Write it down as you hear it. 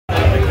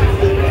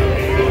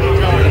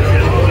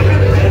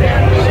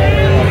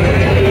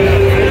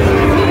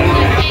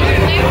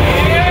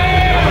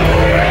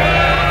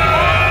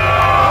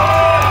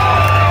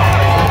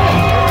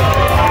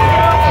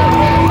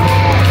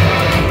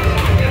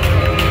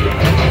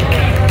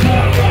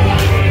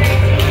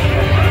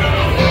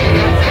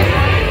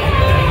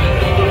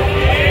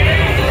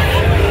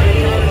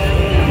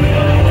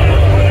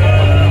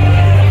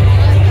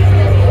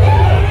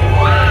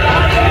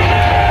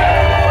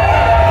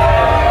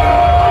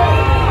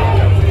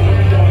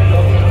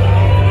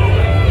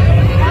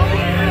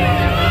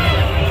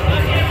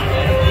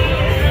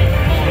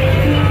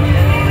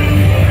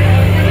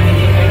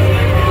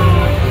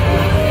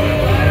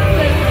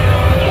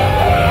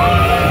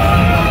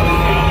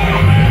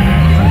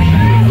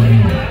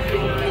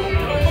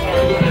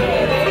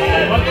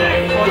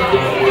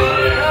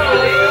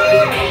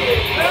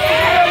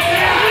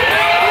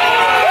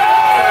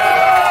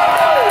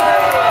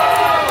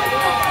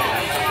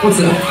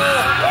what's up?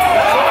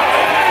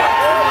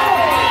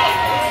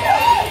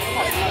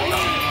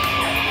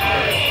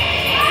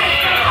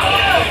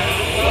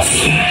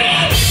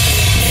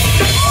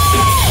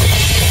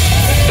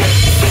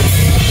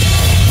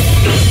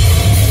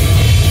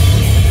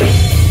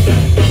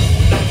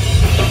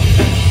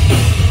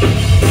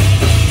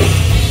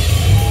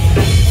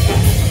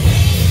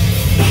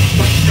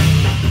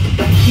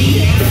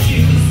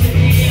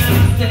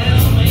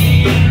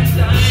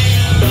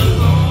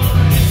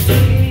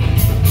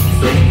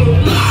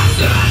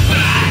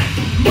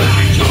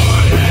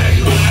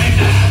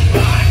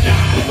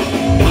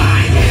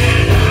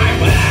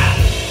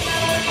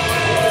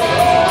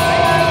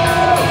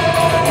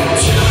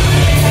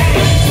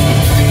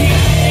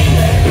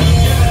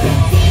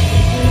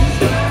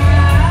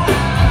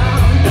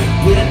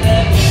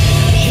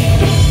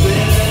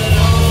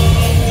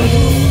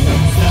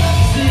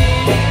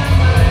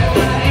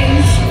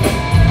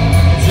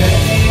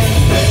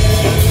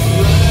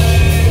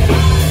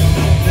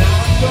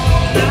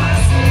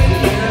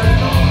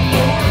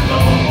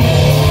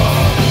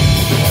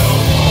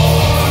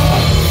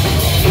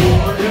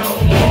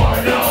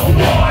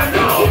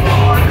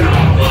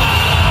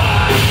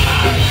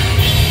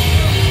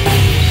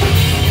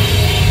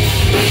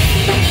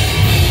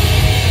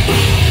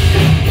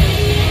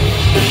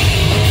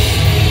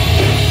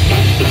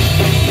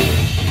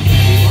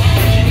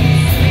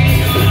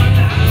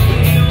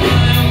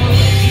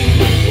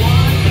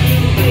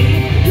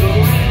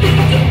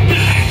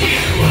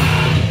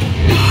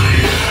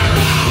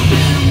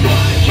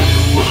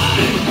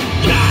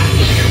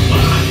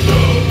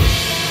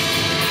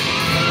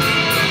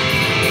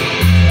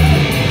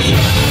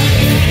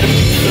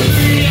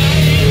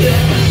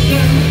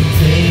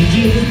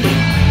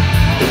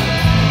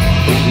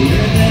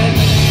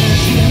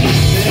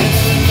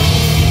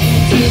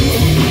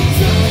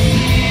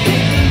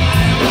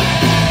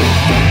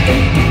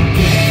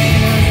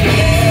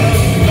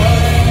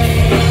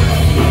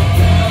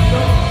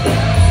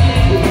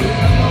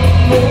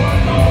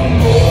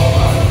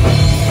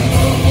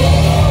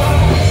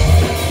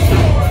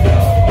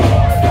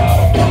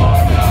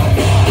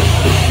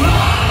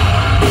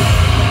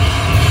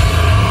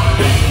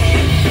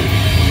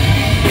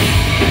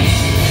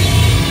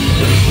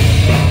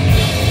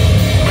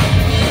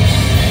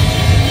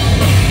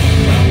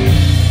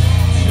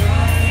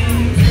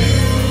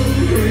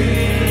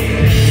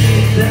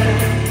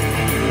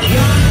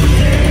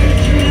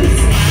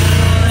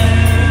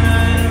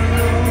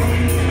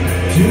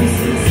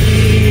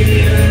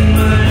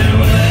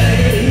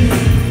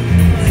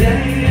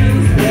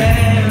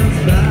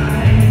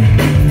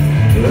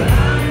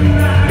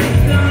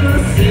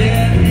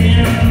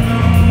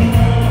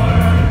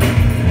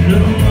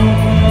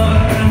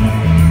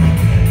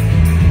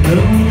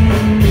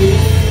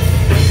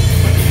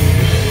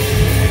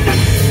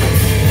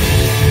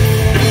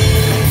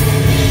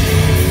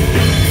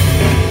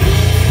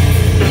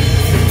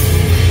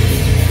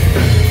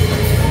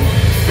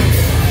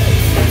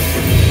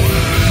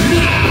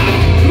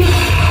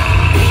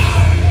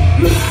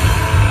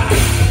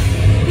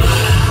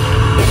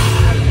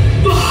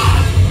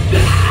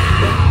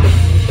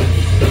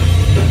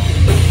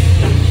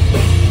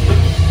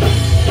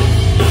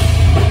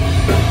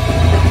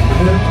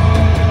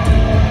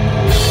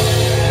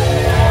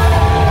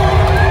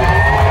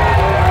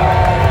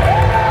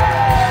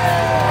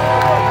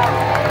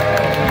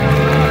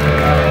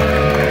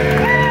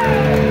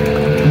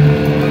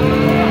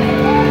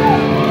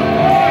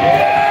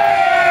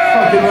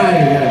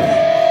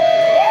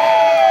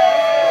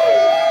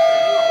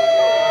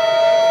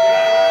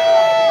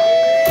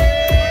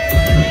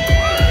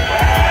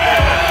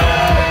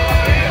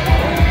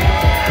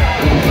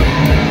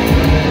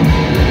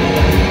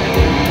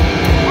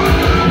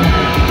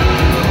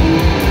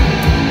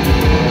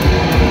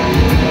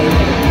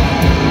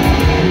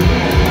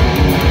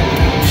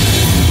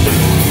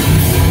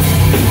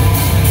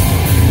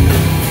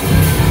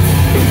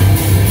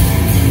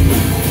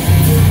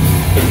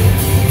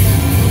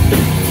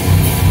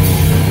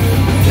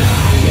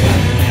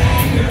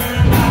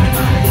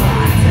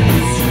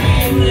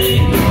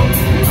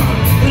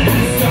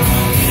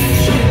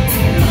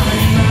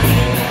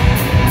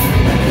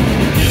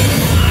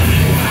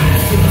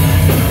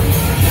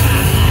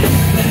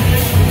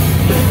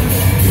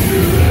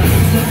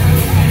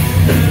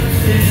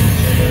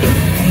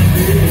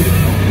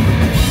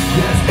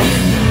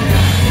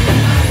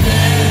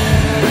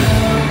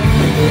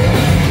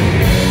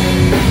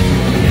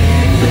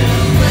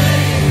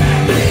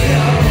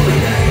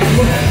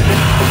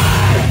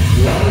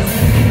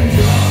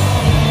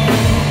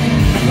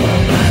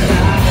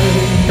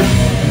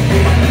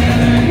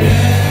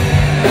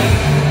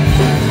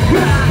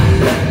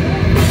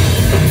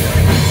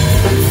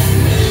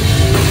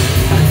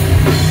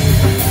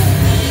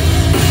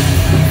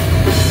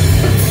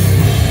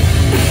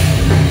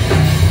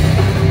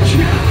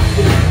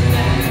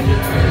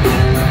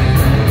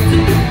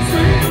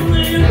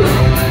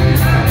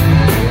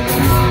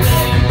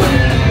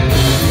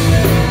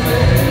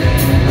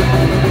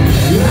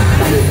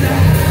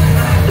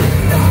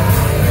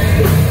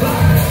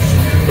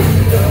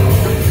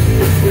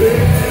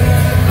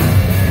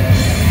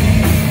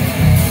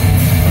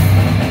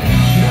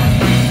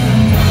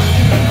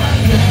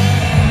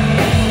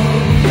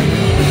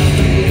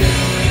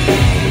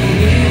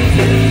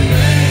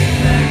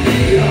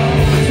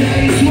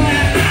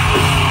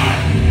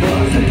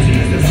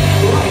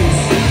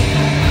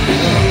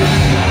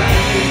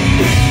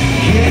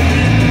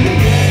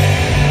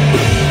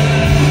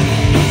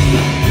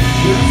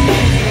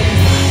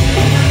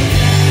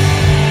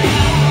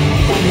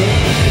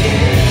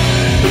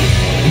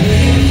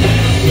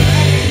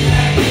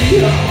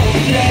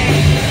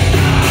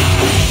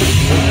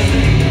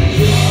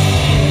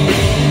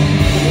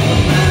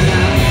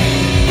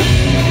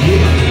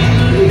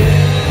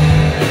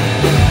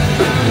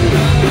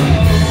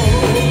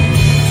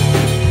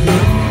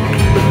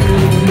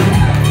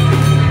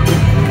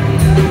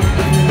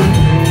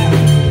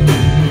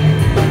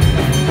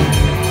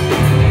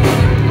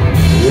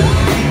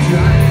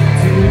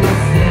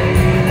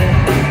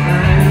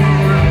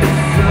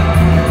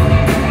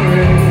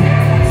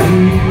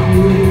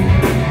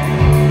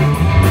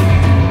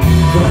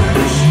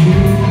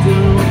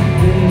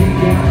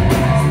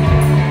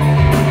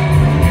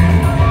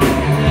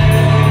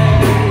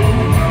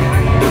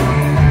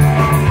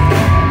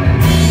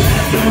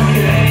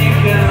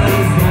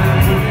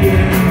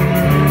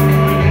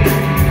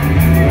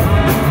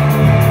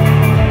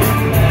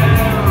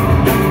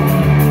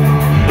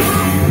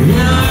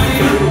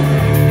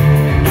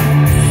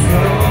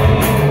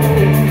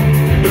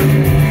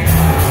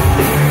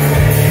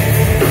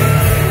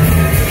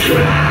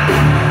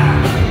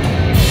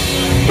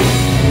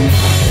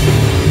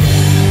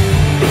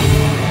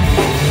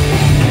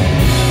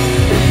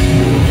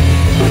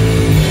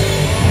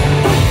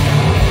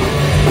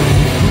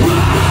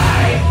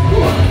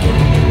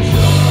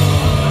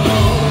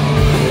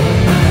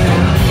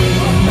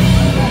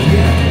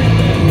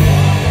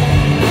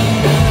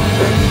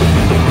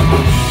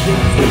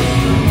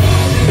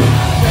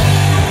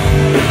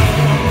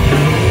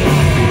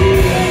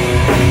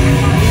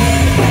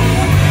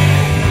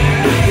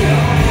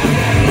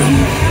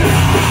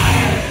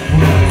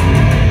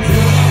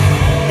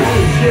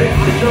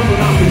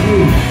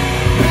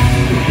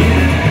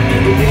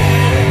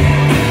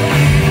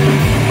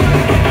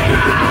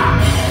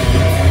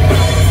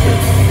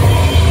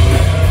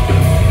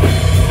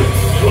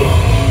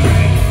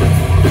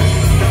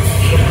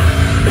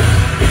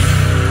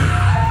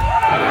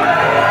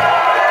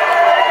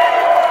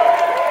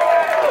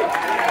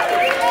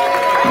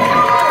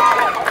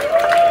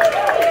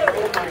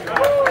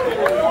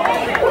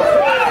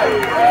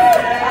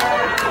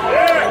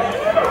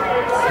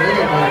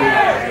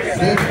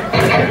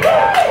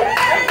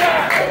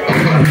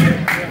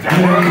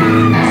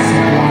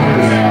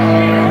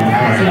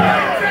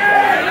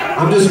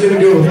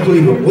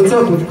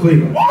 up with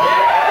Cleveland. I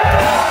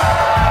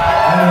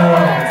know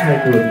it's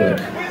Lakewood, but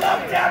we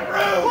love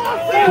Taproot.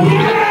 We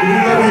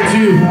love you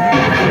too.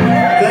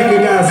 Thank you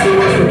guys so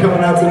much for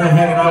coming out tonight,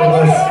 hanging out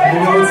with us. We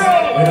know it's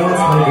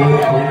Lakewood.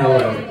 We know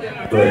it,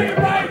 but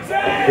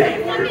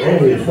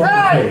holy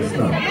fucking face,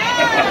 no.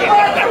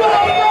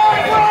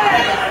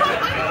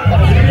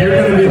 You're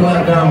gonna be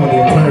let down with the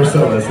entire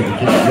set list if you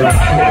keep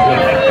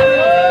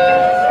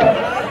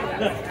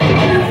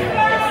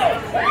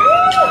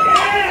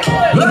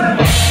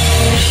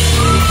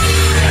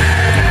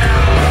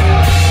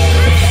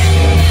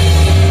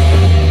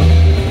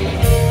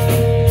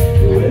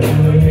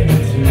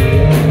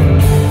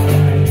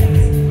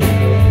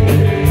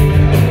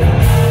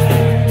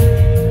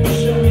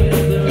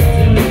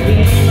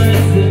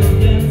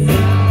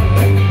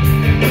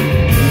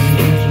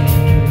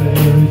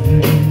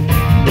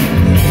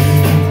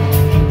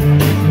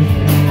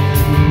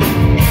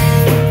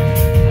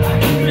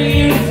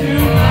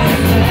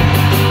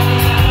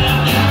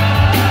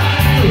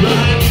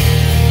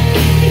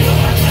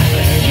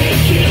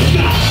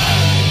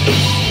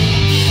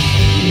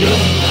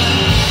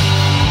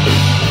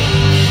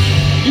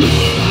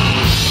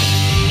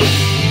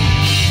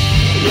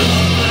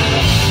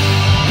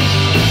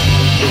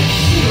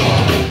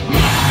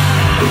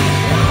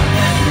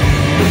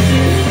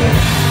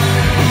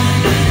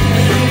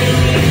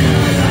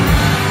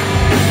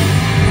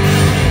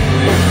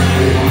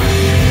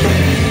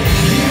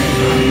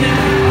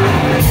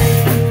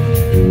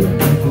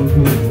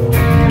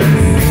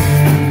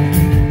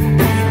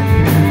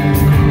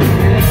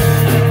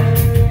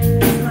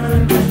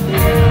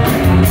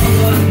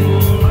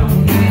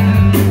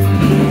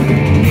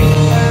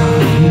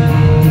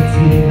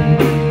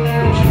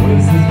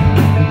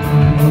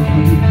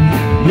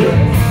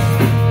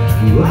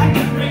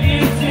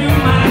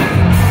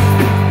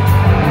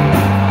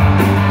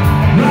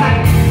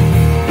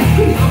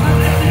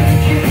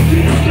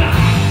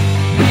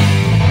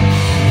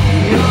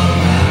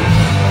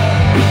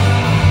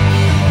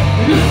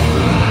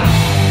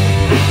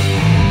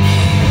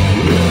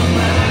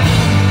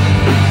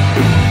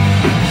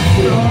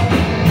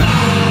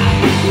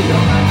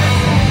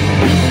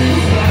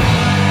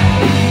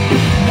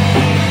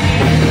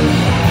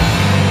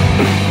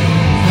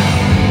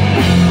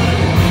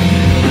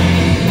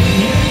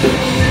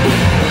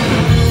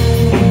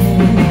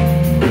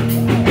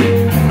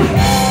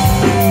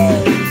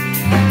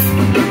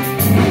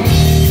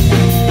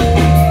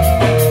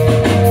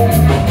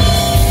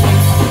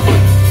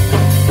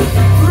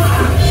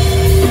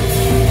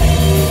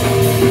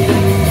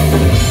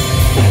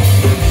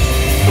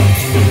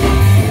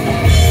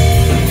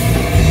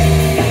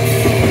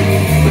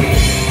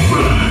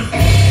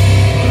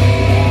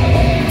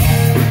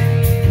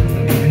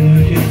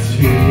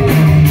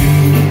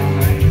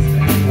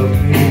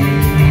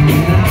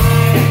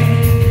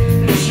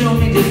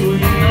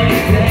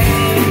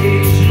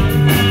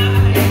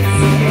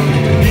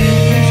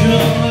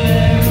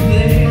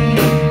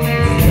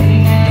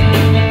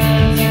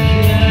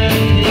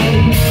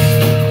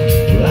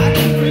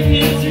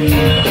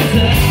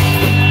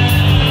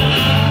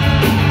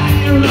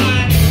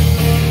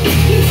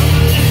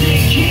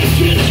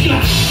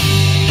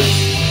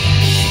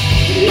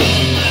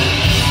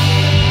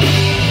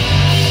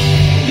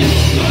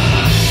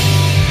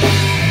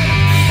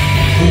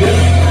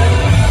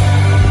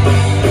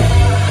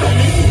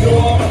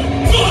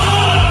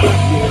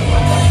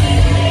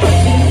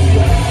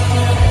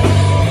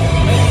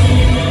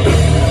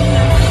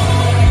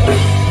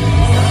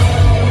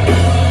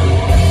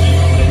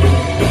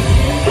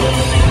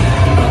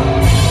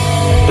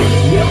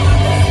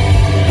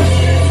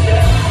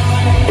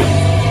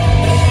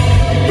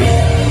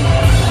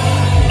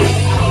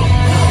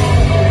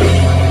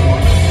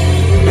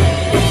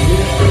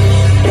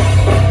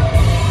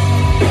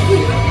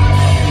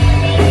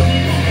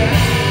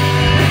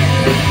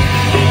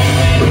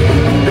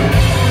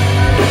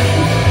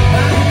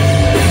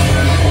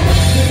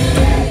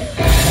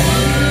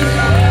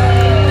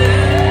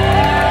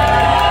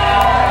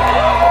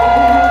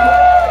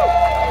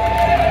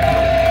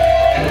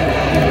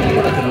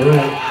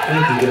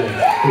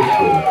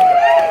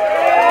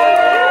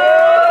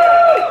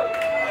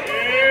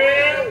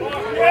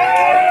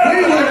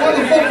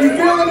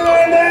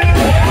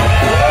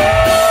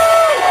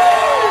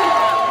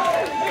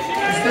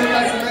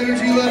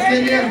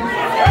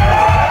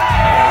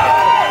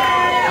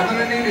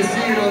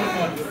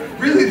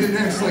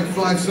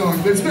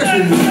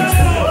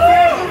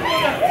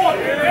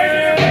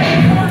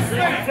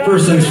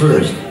First things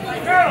first.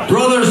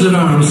 Brothers in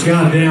arms,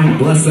 goddamn,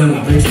 bless them,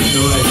 make some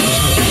noise.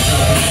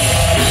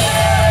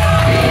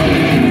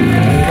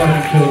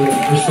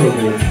 They're so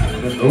good.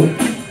 Oh.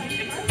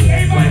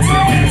 Playing some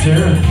hands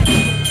here.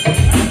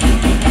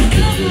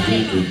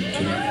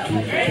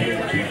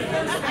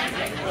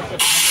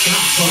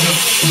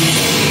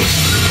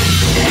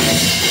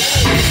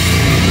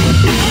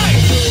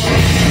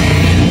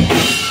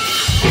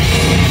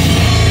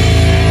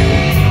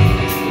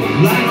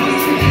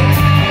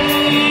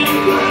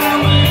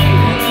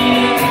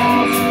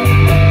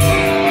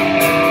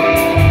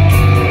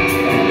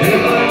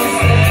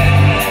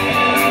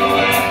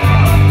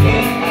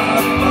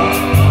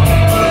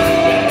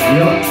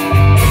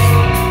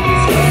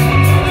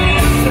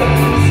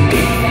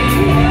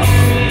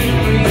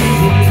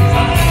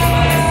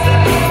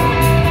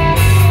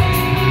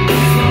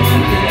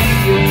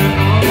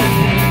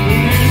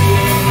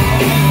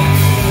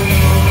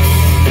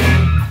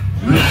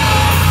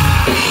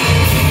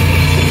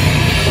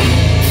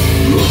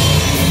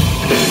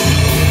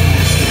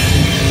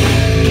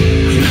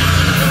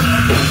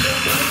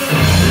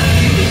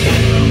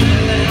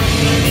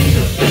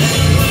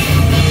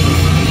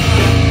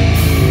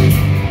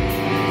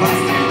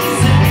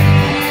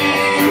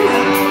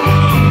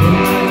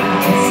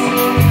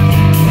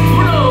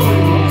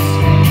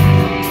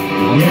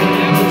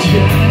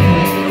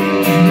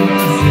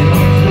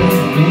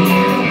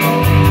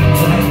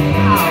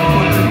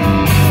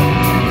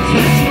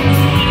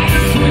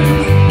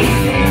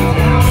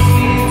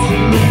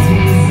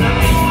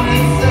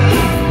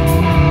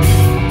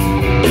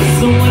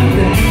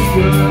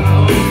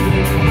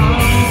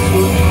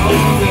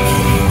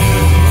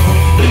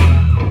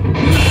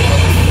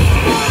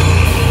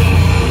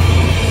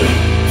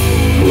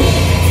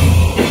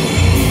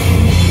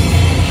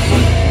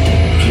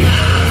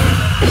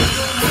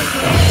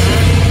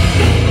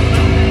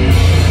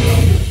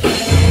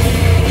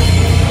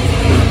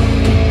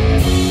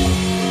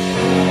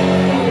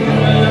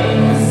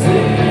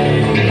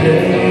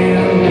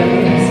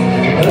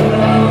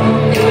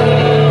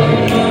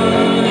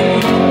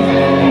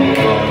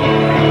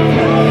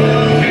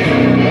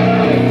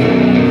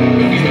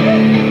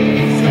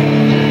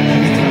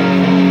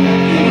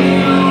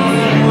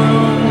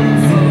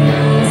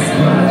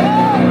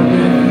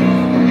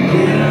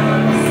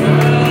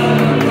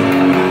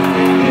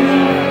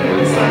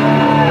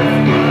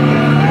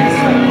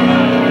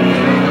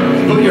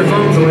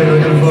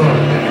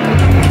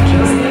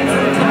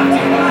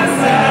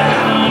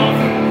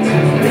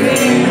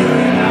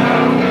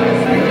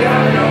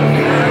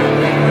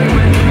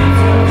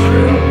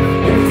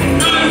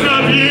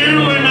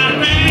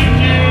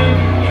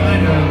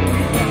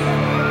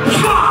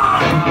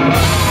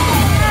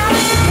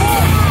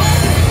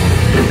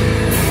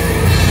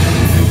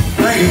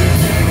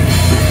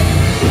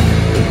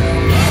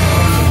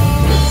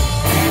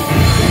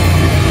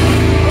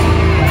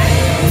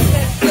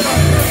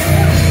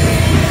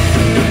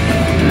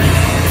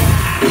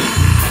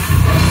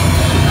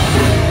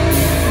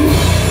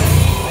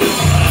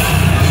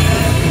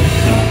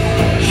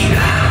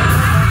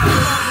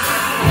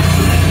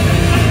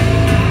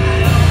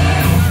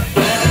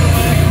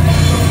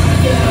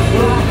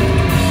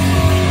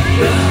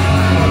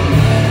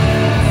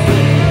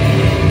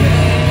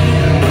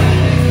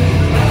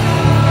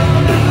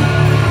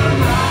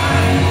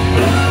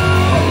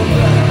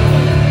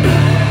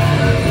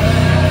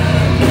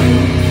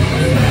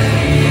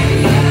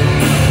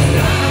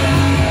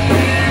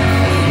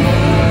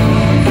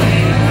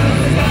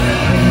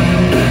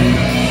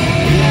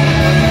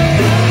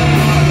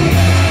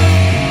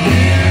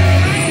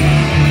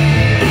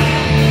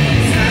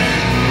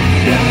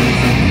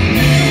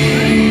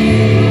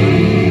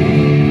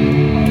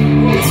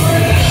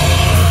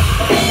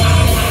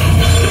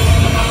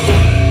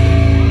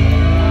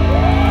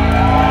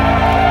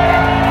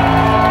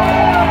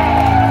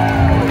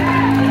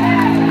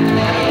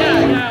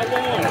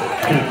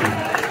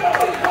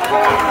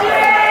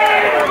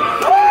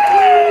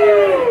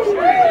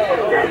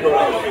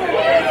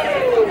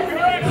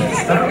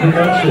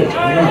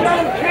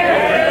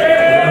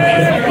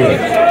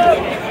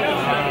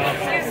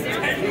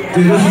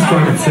 Dude, this is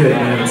fucking sick,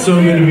 man. It's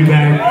so good to be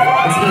back.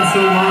 It's been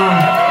so long.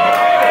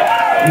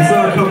 We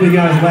saw a couple of you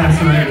guys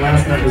last night.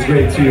 Last night was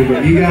great too,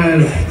 but you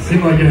guys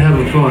seem like you're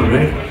having fun,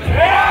 right?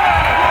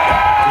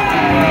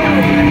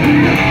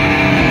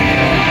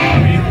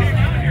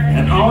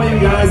 And all you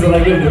guys that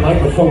I give the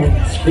microphone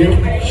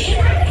scream,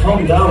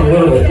 calm down a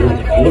little bit.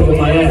 Look at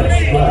my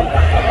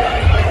ass.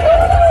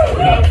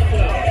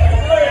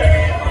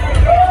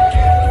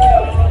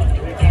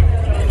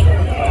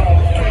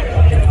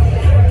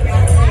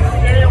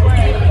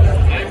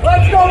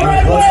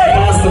 Let's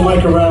pass the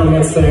mic around and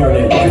let's say our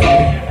name.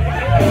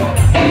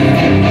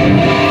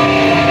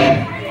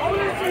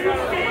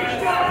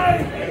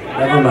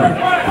 Never mind.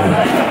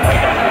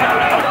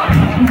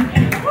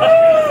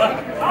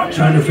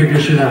 Trying to figure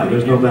shit out.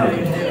 There's no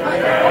balcony.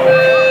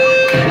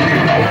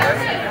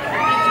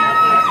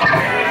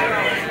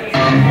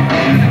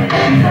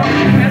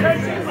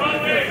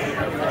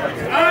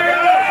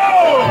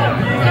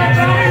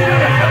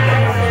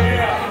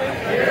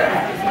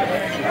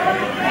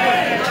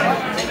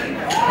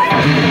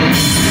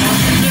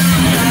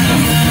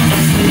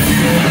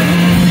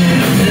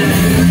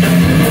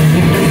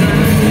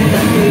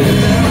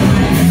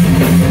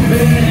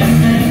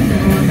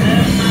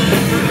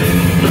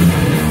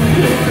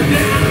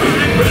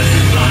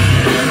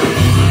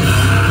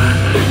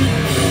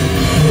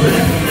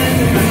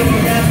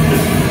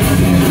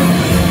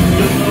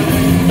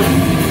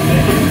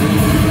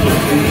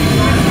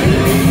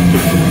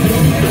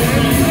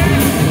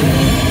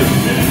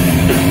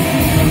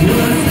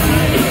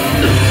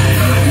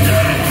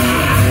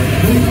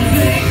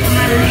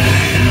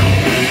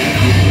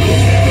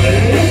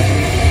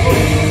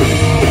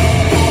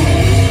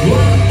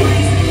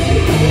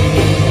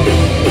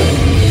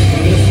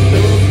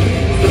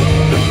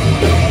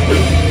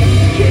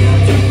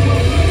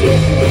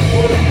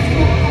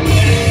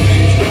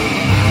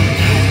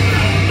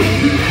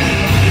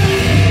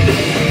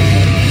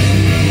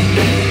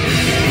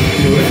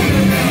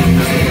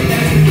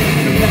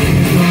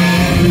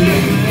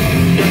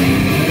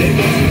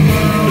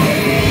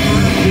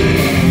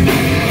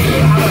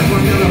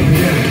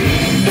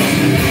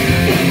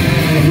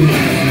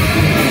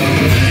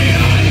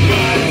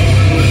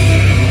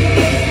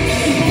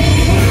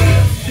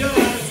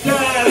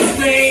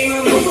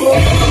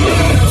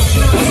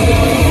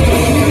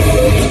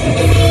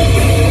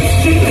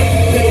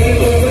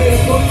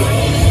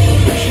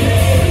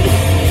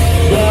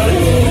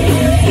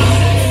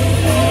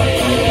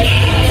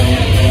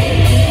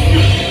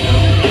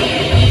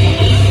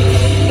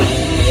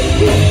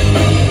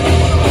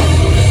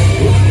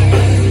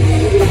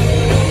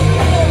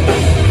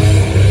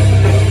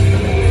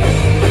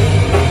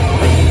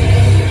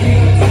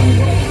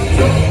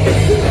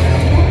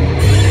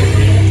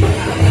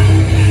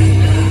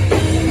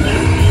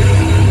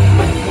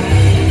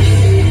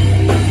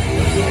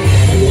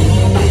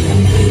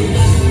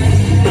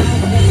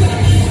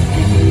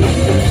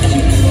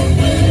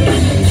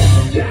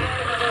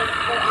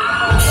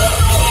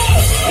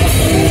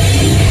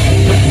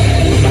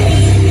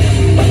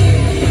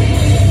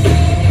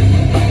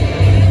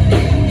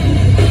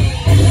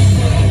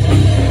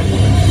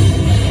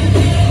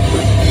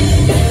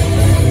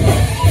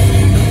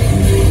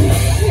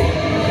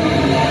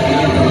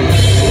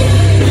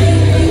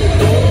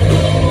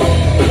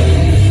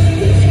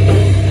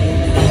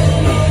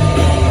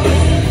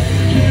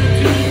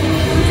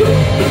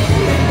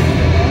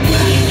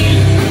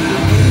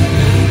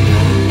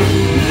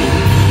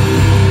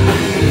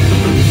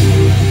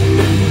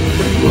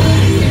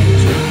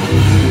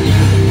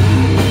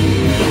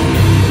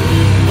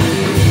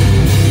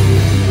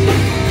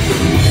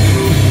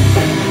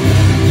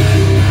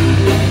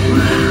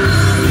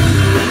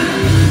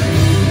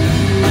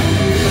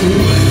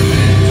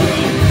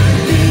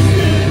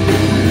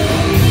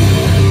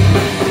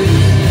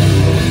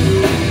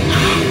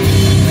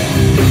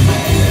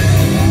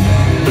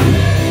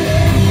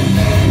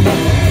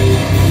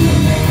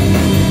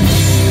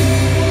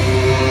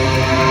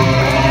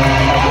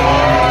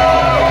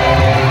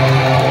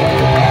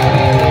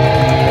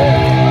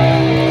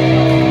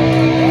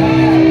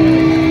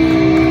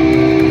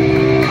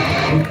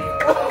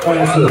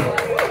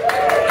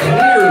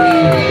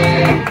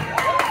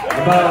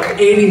 about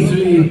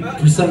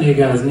 83% of you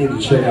guys need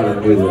to check out our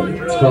new record.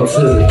 It's called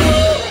Scissors.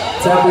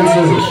 Taproot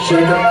Scissors.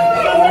 Check it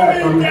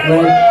out. I'm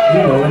glad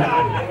you know it.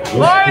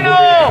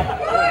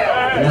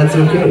 And that's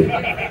okay.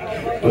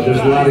 But there's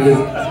a lot of good...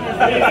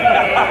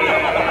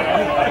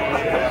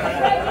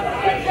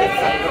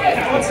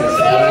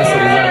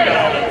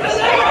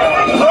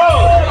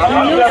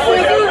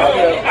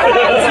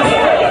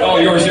 Oh,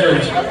 yours.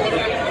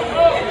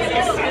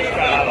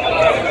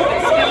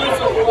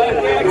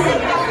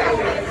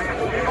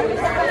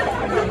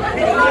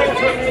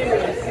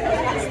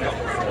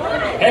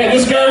 Hey,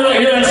 this guy right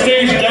here on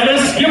stage,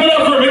 Dennis, give it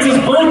up for him. It's his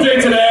birthday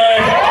today.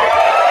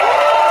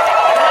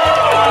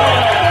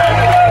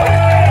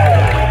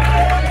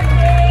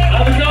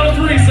 On the count of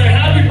 3, say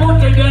happy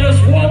birthday, Dennis.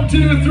 1,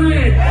 2,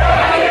 3.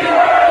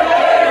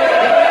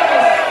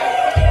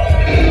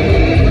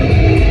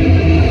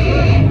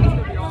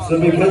 So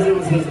because it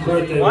was his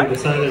birthday, we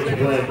decided to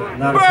play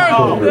not a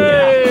simple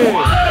birthday.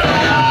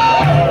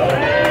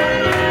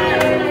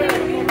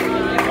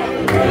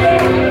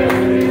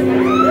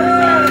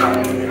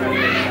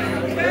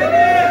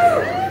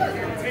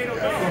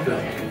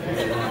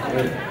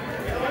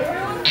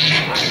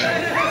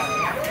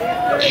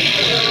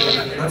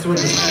 That's what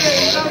this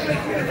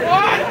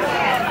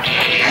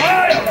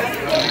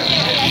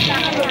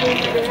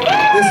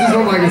is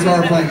what my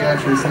guitar playing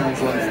actually sounds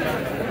like.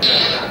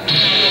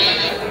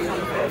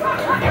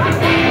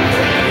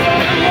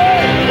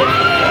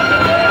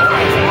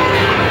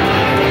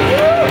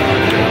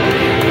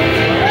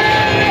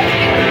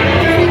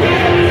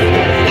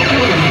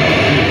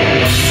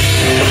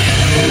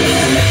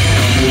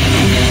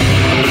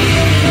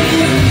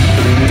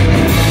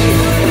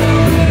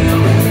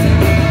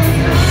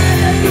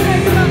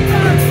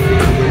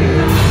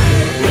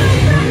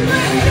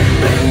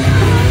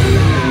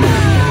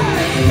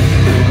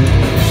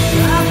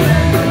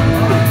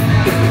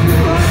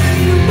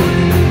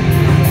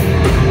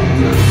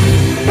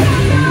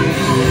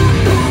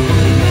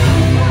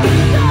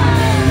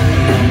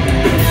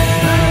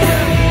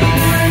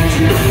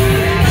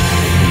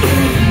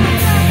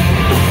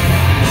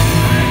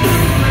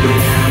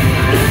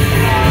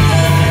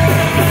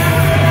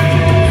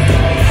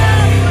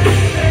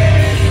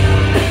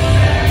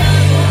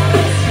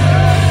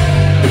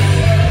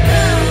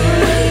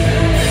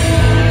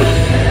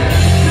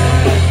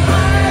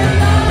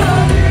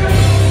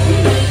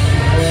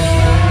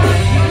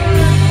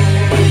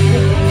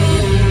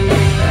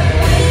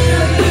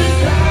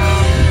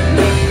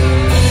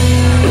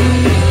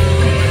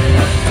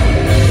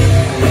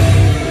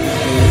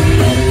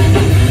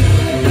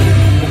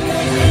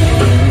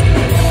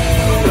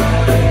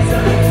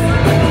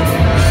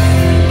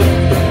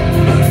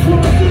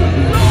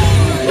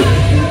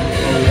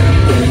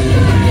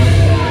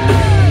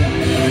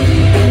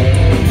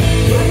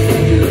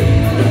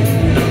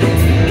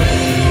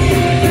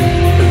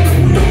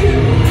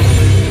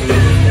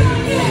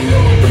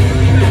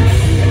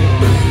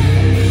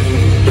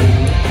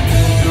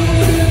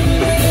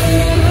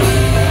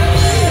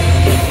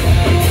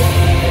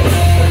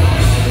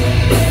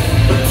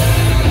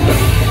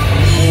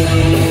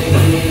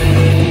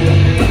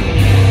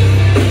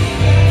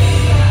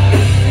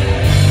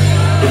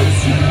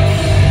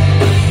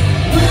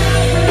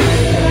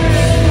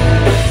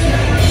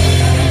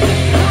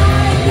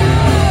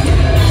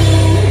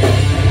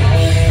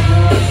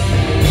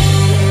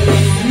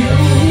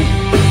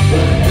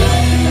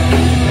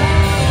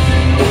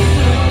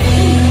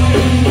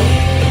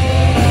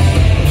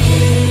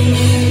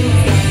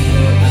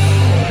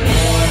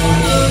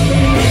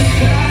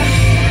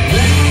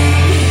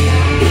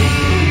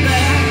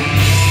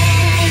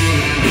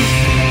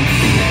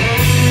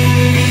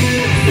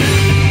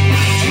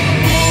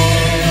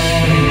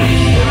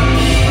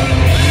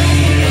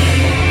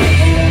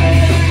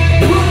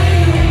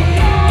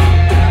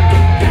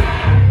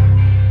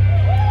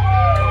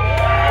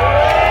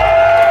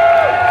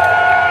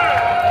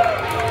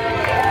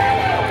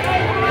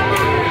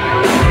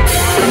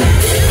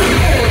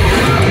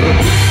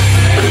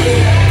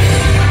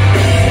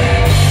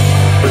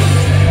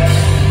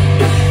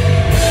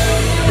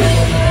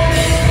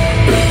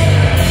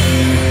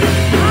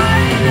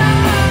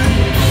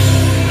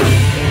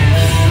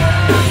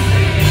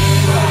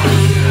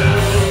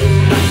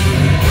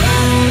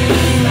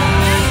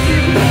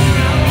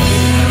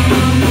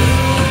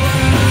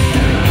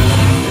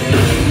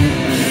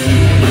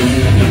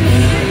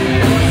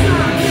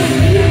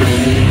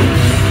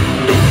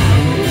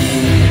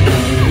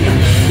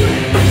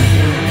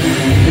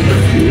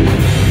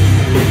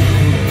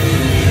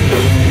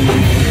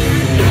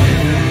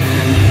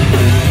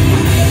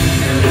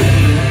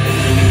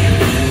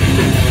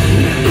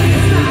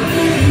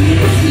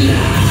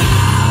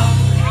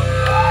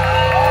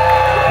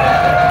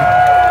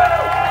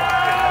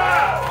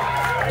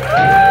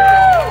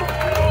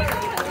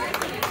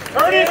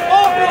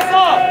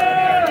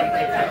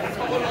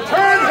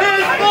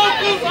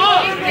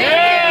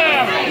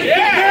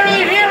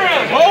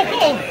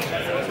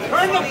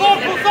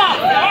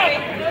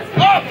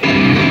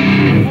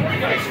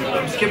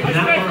 skipping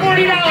that one.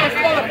 $40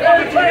 for the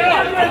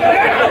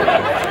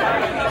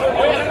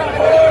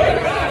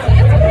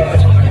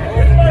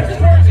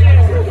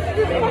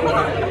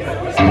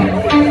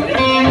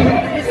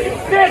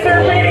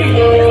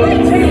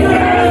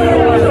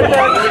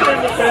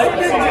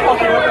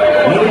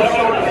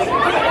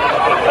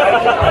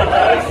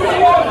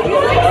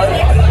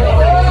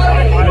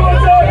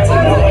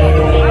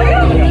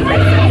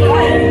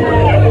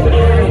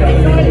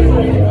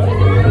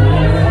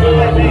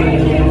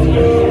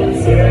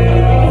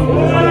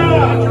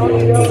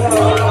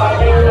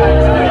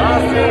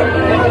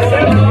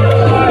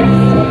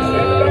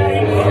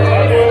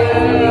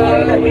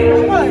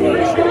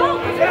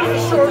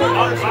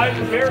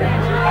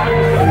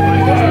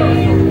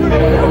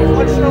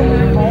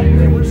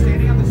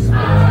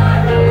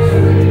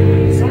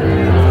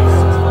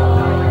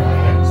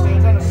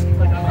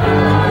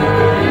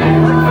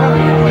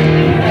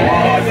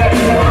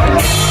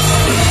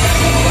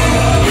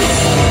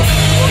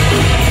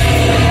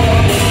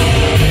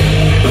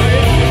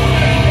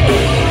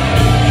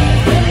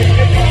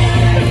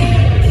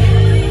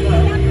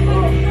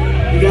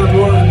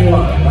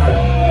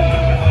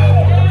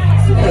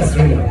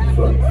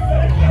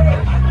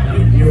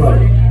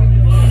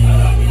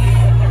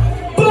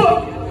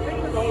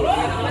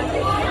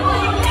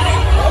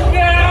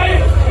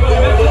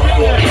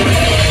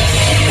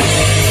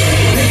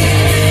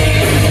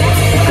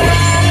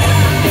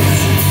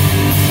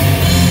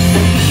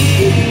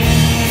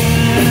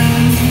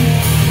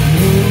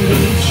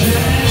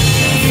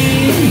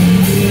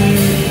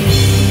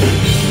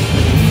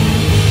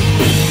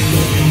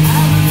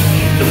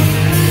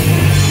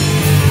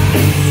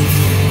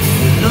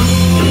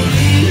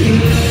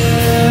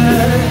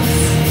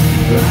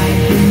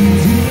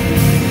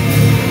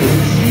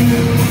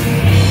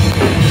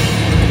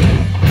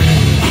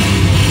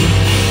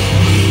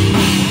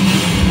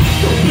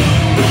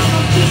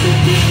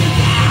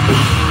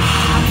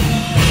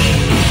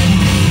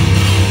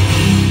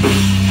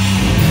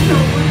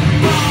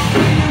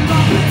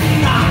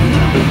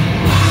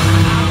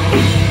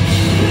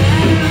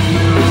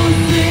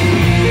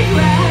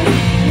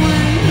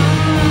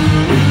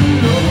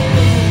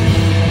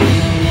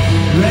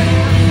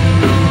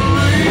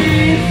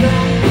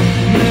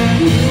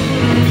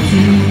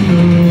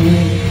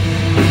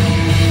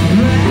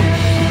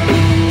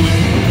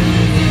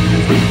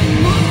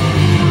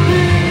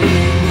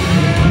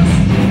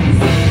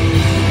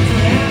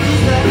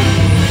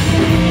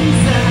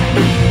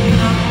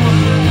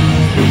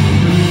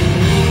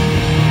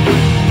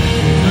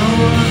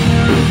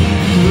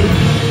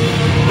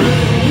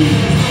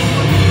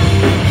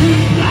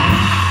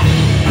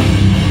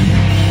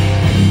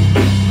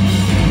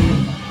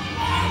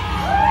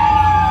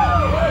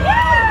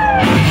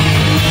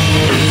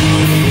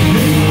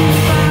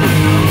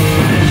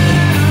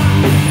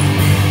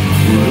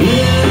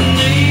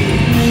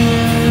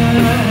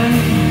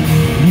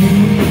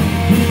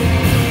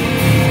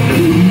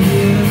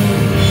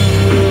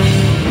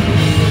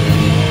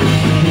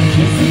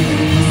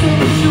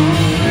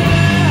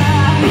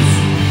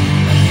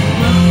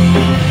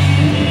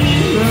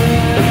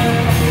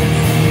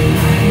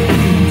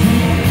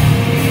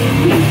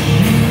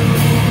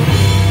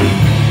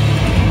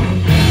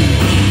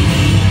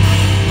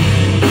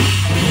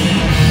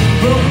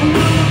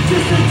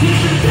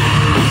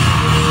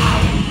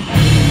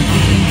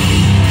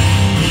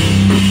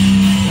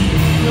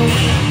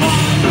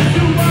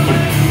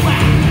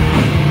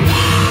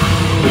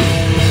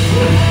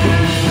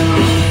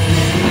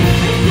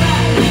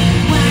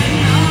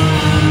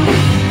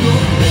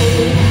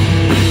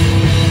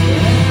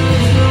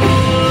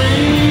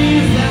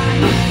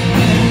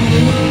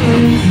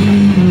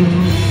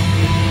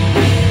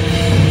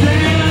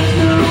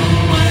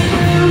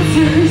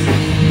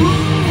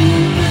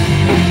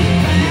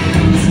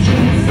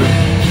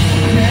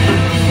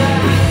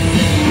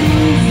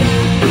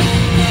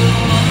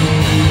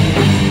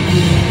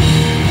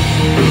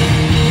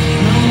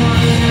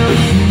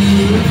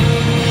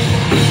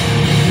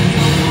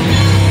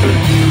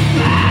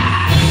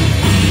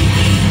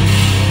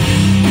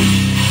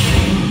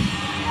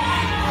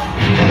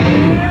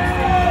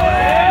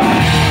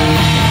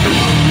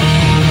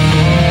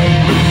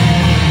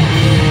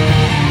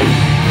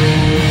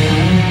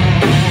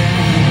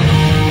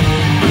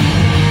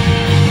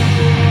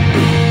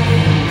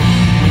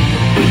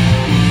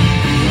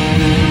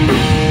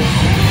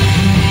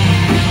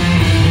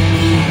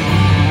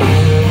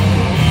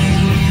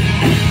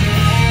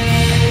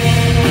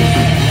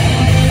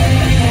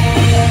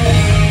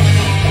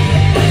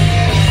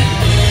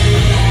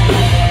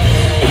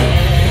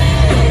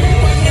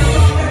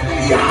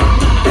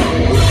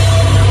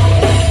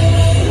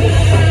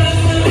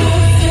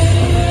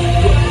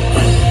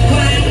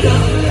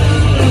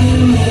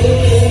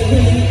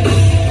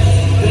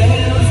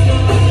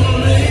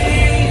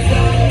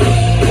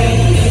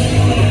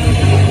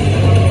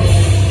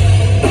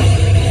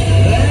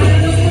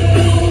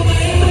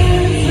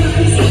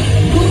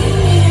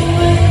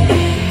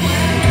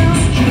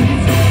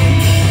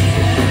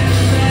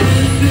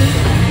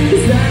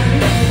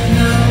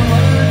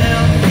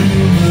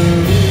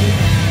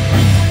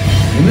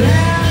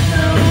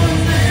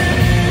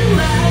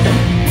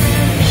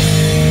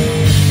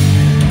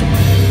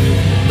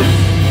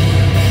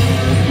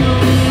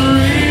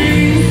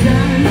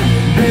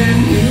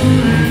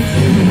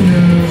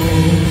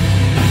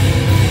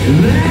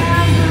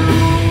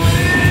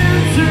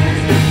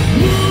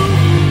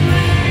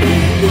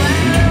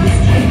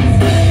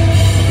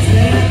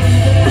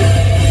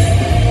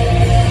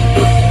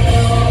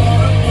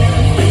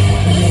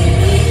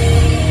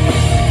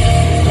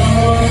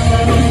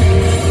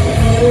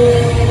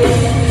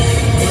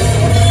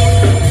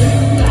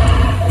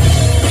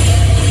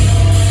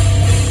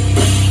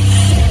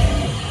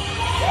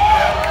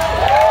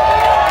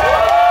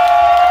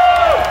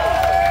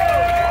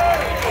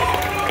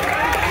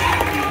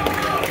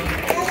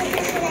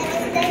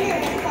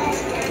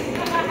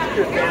Hey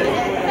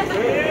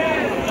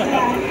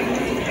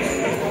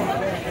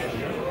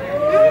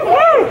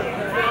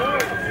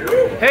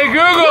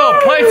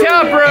Google, play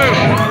Taproot.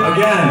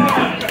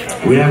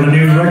 Again, we have a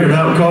new record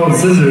out called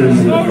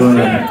Scissors.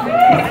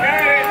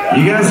 But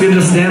you guys can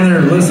just stand there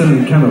and listen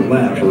and kind of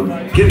laugh. We're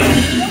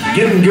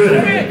getting good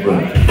at it.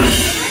 But.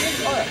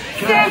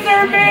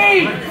 Scissor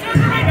me!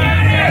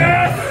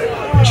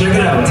 Check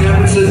it out,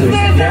 Taproot Scissors. If you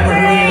haven't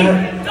heard it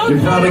yet, you're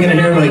probably going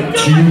to hear like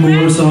 2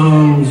 more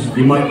songs.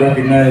 You might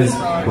recognize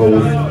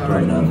both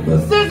right now.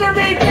 But Scissor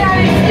me,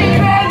 Daddy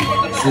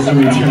Steven! Scissor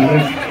me,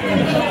 Taproot.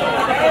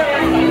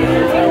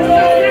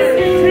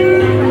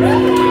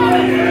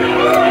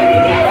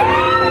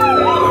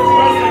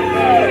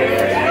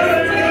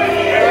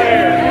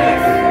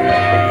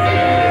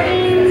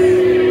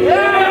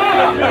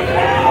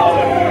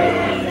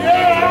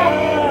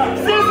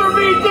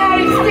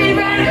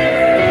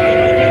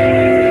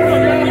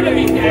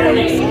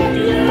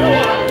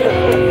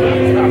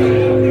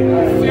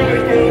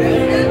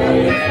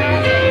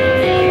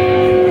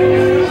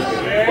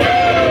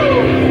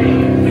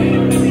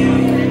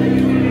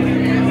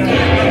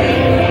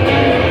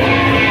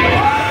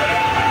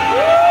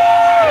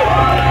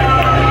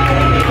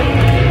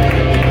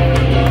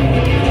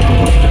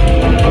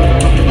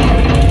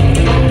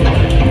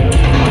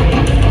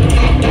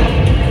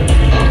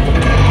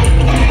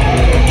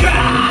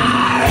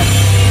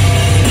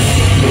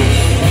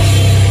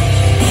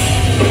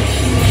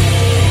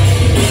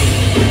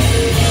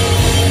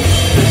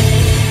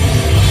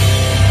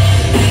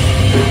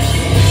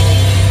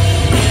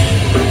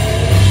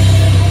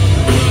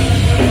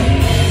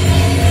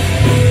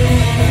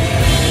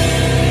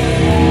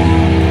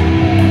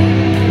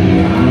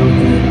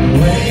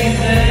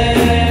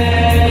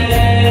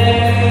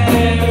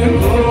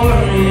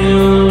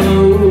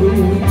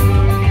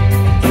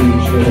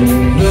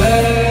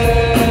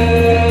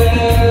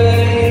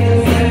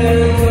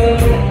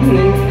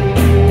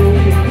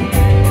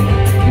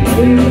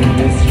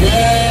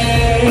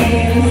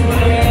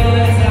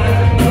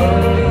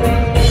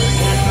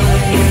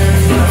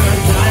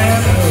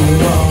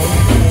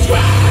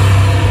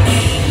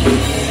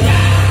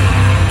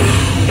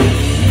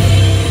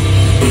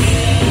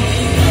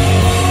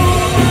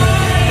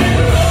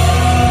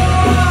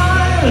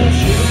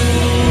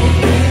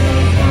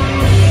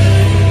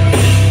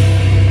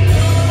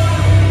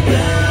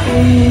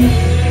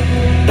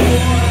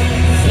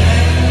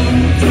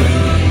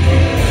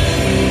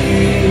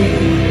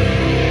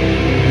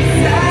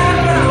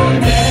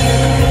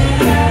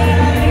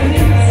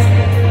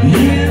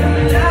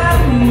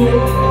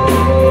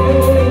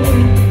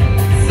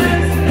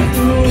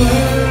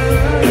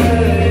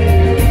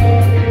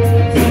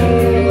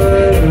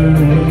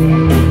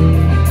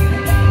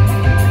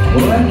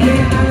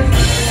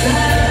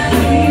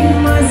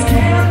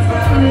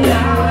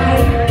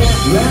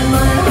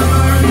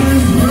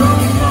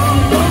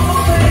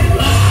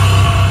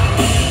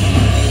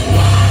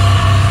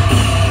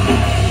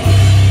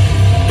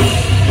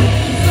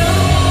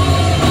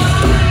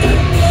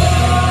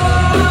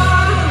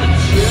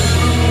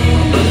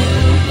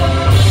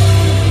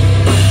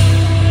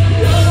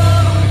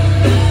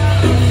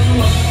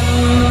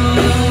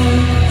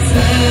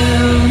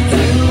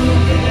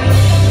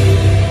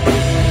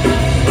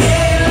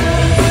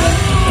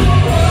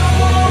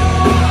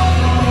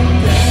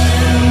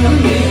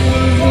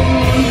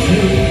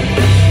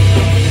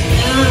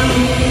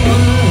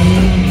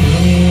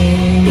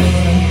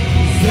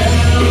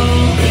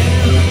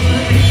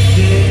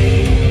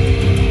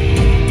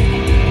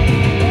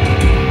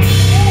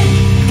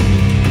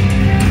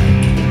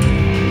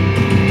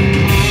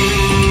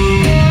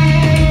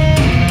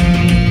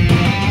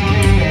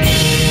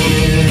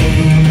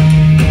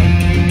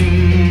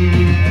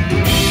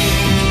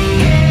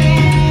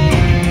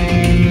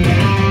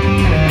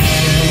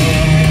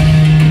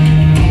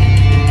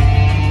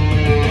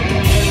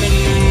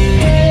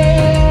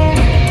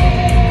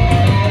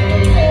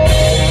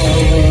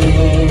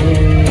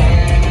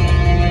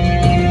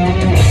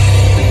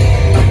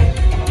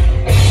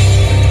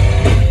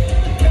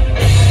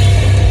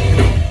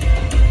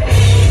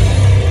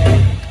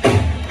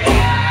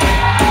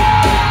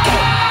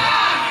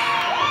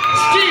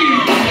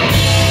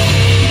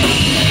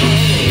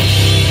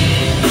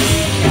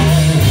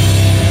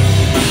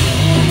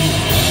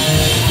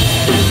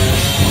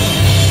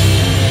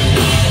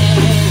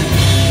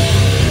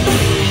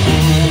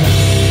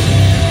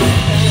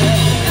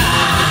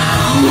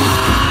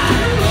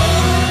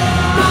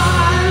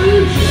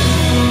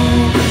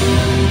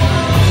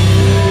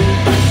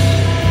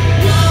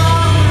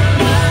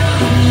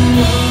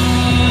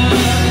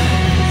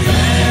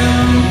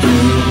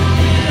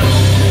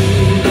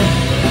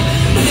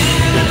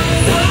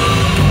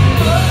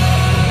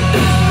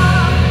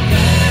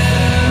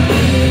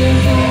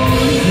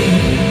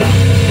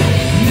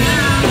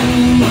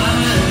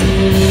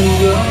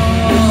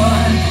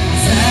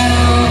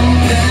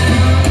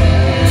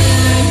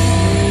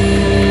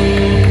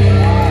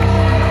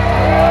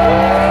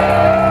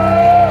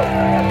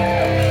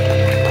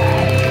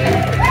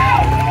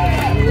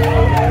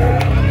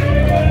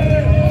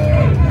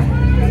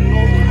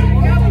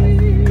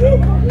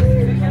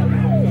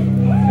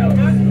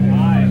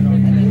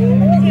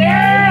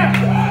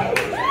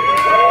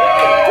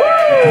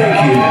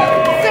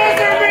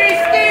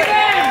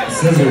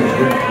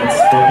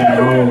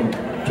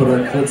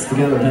 clits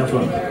together and have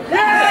fun.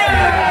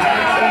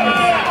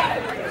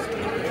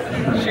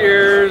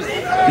 Cheers.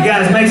 You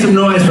guys make some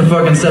noise for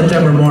fucking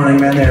September morning,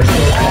 man. They're so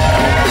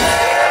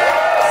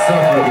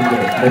fucking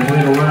good. They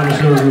played a lot of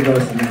shows with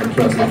us and they're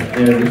impressive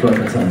every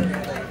fucking time.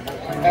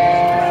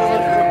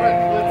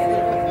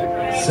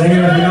 Sing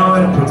it if you know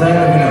it, pretend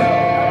if you know it.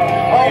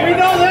 Oh, we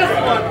know this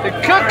one. The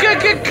cook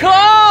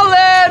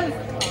calling.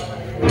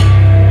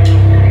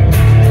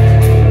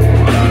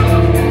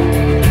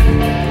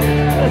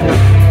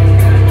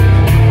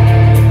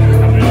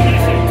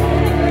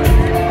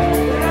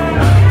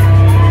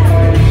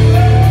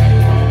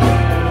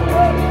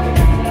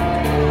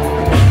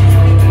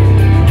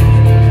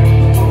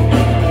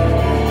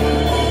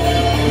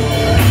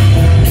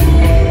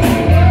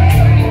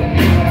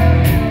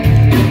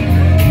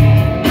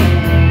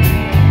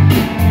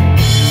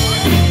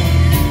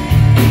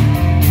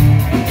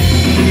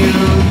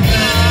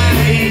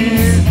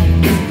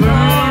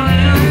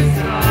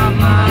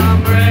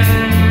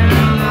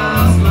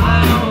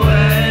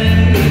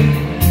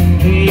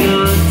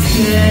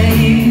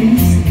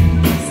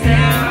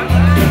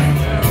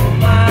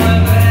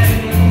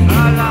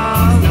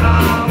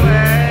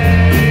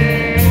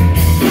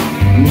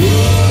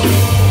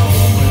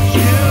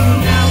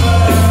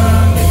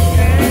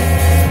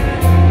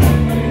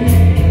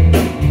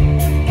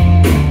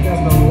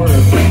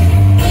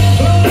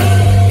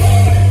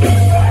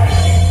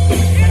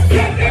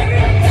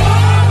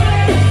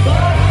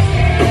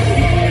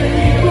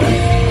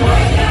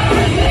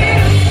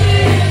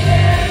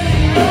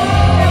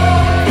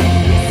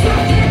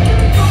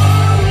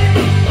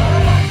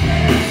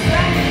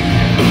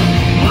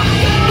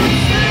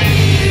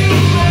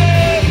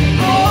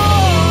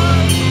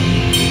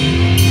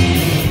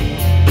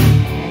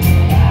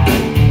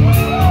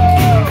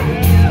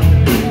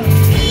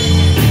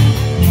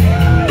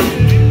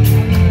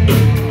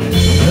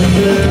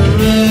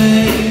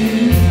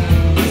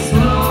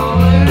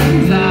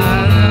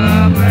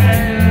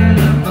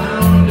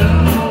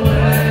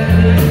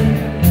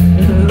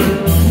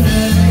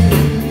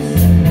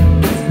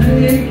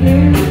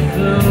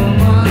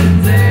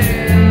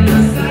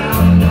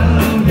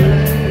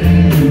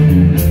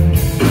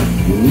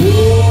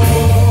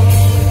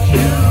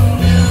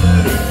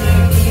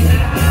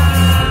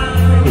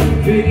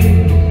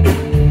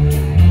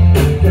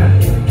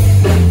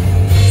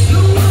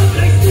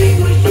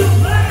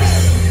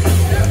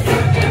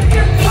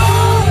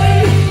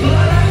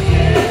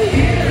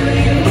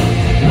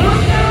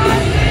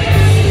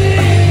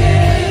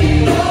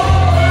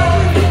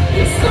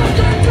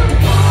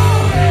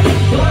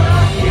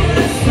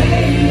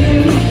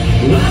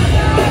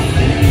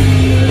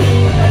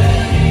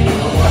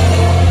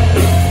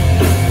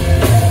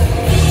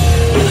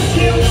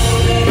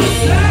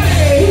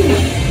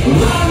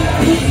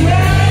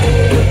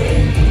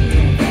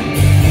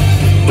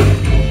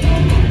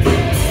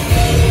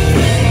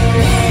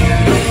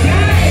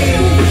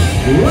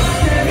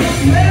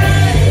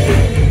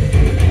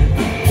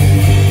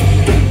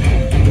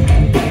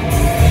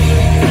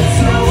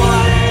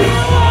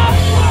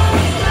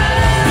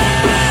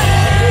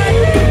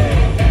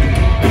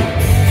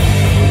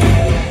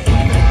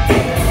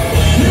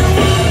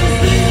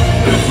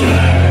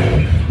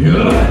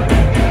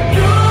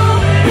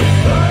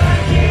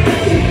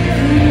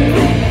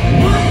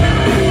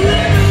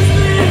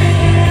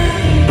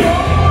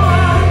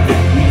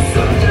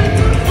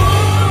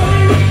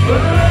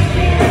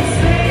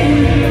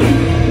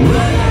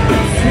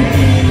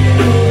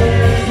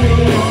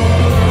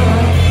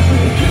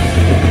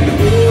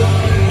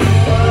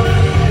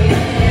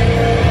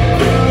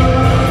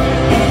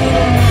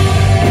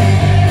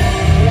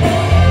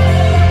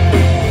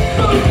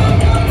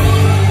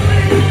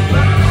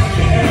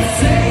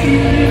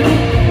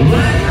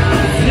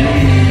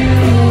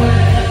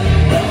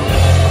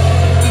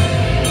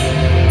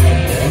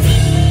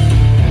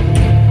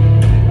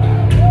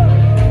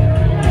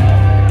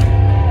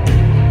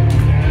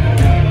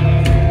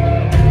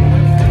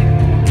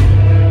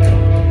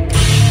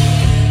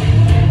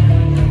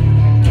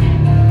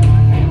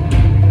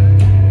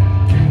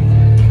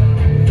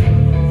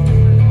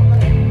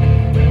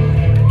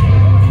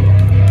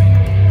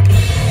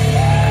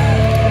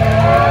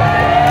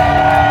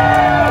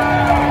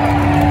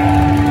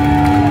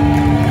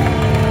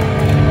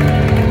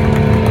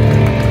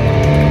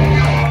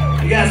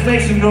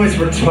 Make some noise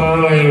for Taylor,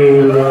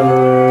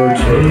 our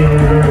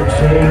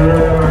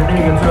new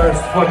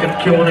guitarist, fucking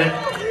killing it.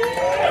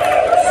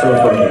 So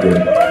fucking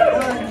good.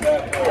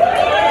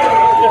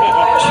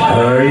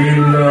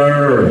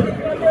 Taylor.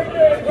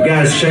 You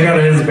guys, check out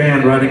his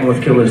band, Riding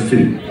with Killers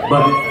too.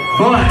 But,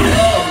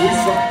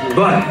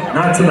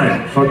 not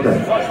tonight. Fuck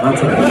that. Not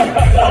tonight.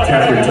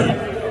 Taproot tonight.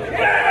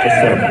 Just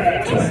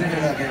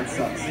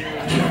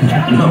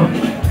tonight. No.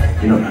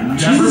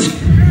 Jesus.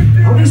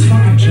 All these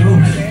fucking jokes.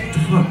 What the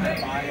fuck?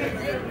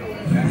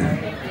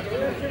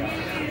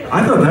 I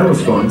thought that was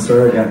fun.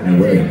 Sorry I got in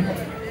the way.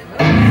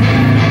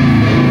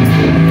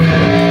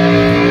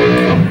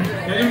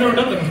 Yeah, you've never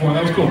done that before.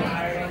 That was cool.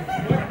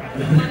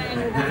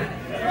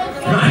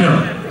 I know.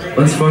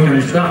 Let's fucking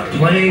stop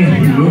playing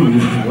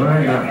Move.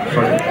 Why not?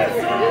 Fuck it.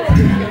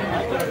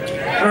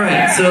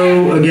 Alright,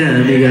 so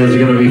again, you guys are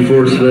gonna be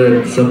force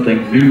fed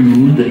something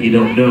new that you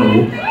don't know.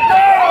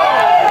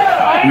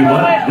 You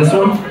what? This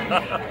one?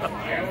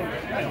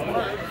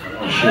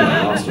 Oh shit,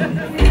 I lost one.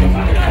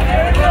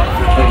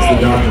 That's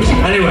the doctor's.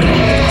 Anyway,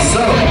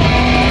 so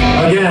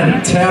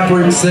again,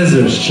 Taproot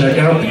Scissors. Check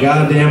out the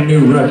goddamn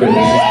new record.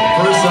 This is the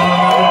first song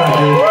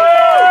on the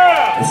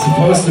record. It's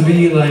supposed to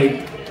be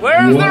like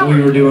what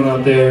we were doing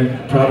out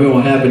there. Probably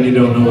won't happen, you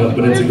don't know it,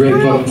 but it's a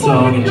great fucking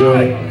song.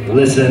 Enjoy it,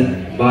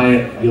 listen, buy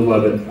it, you'll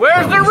love it.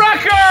 Where's the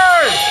record?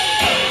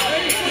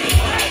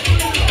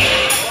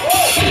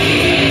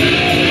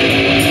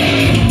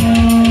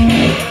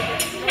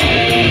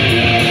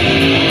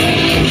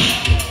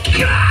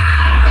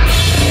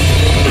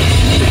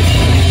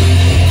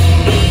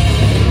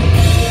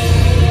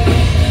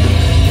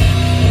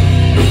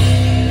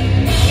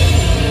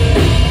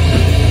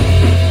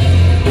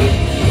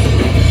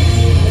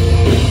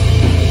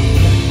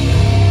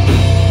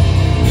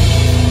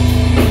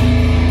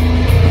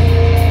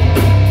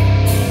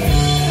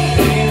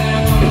 Hey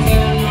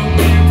there,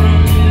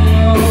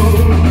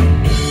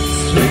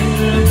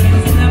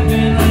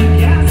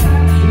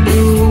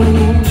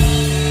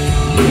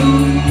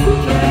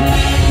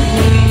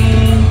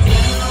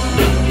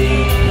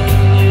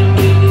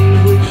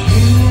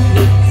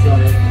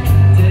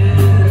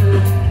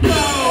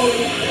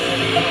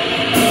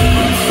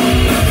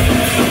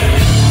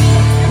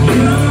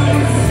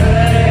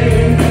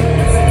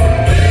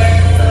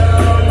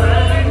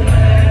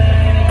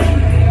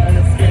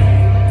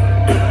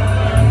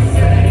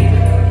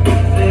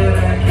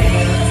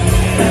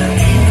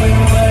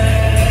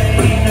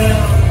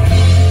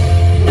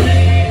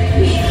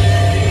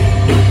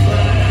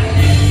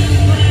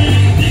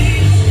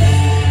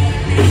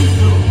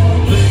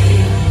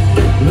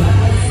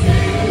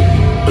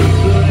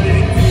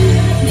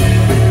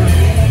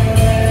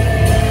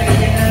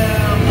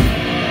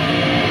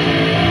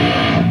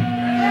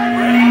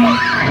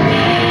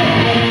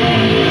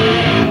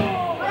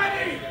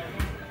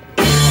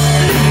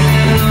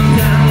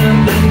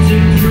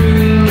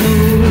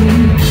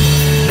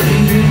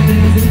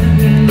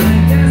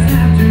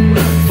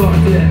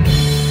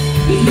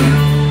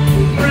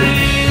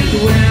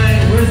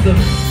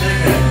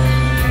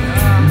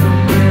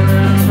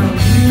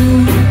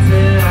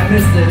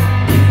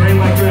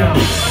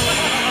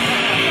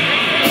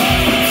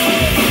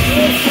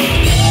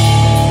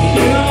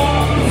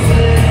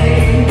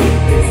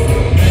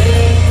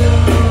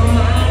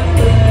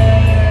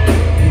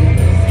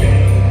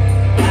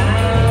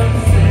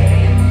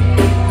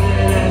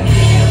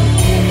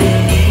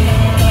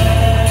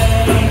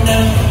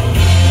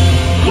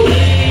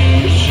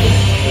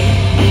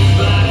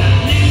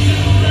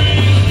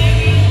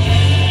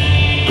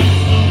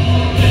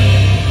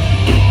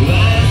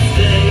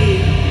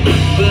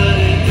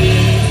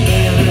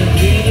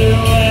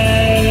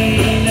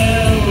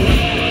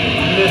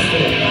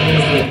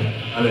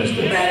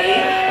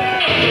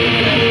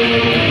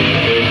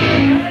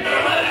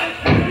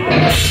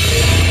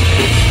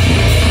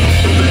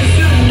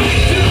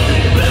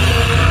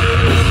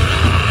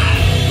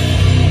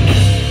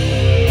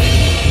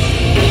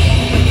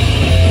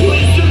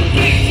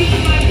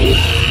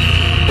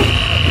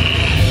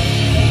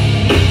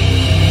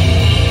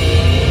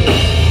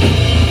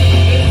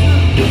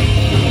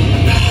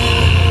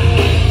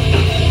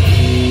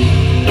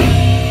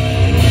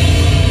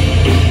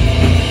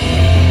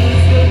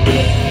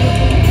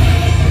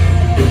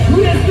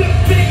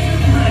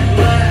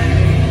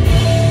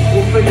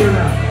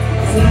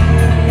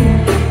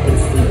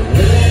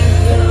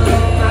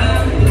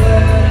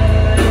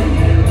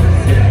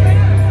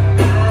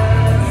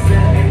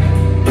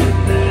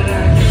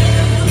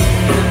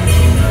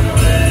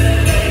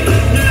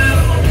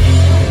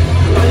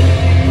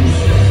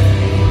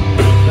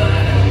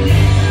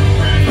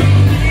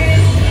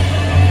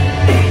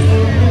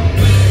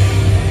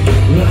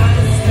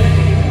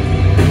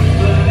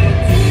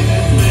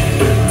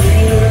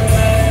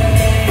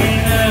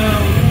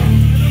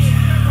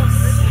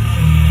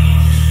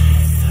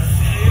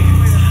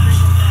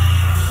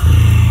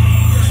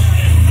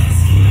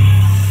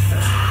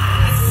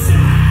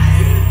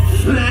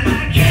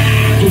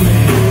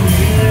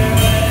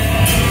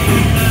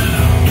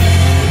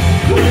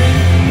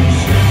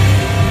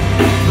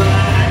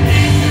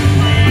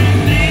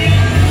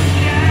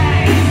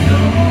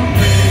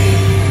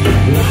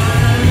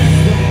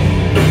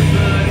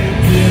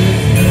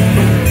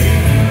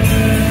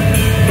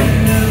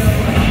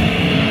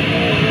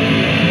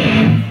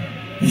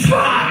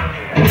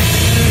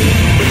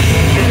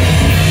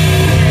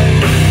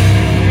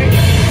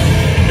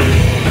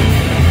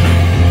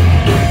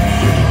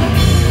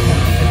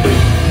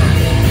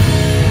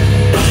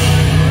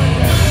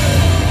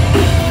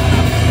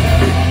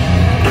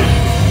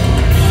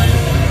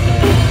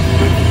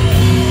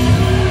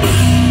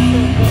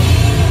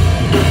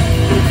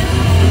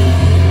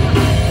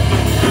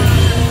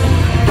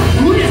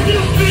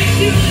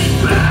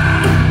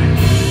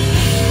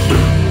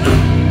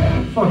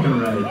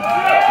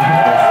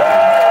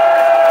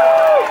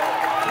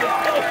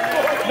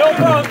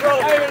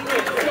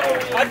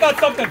 thought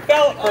something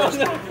fell at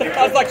first.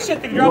 I was like,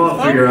 shit, did you drop the We'll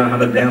phone? figure out how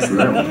to dance to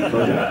that one.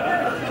 Fuck it.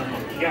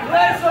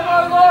 That's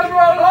my Lord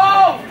Road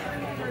Home!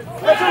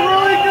 That's a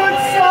really good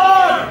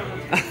song!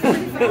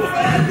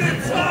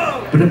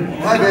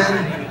 Hi, Ben.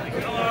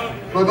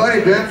 My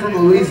buddy Ben from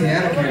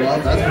Louisiana came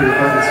up. That's pretty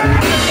fucking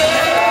sweet.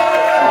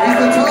 He's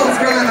the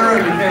tallest guy in the room.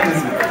 You can't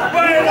listen.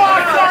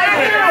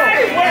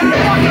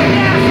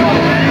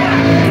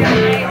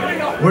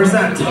 Where's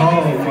that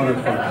tall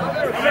motherfucker?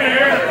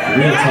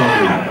 Real tall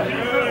dude.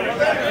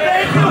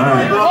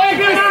 Alright.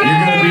 You're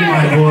gonna be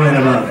my boy in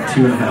about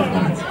 2.5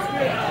 minutes.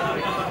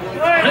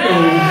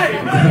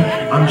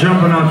 I'm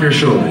jumping off your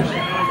shoulders.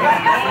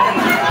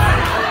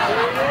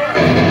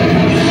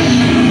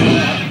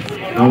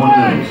 No one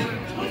knows.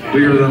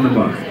 Bigger than the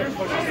buck.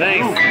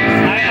 Thanks.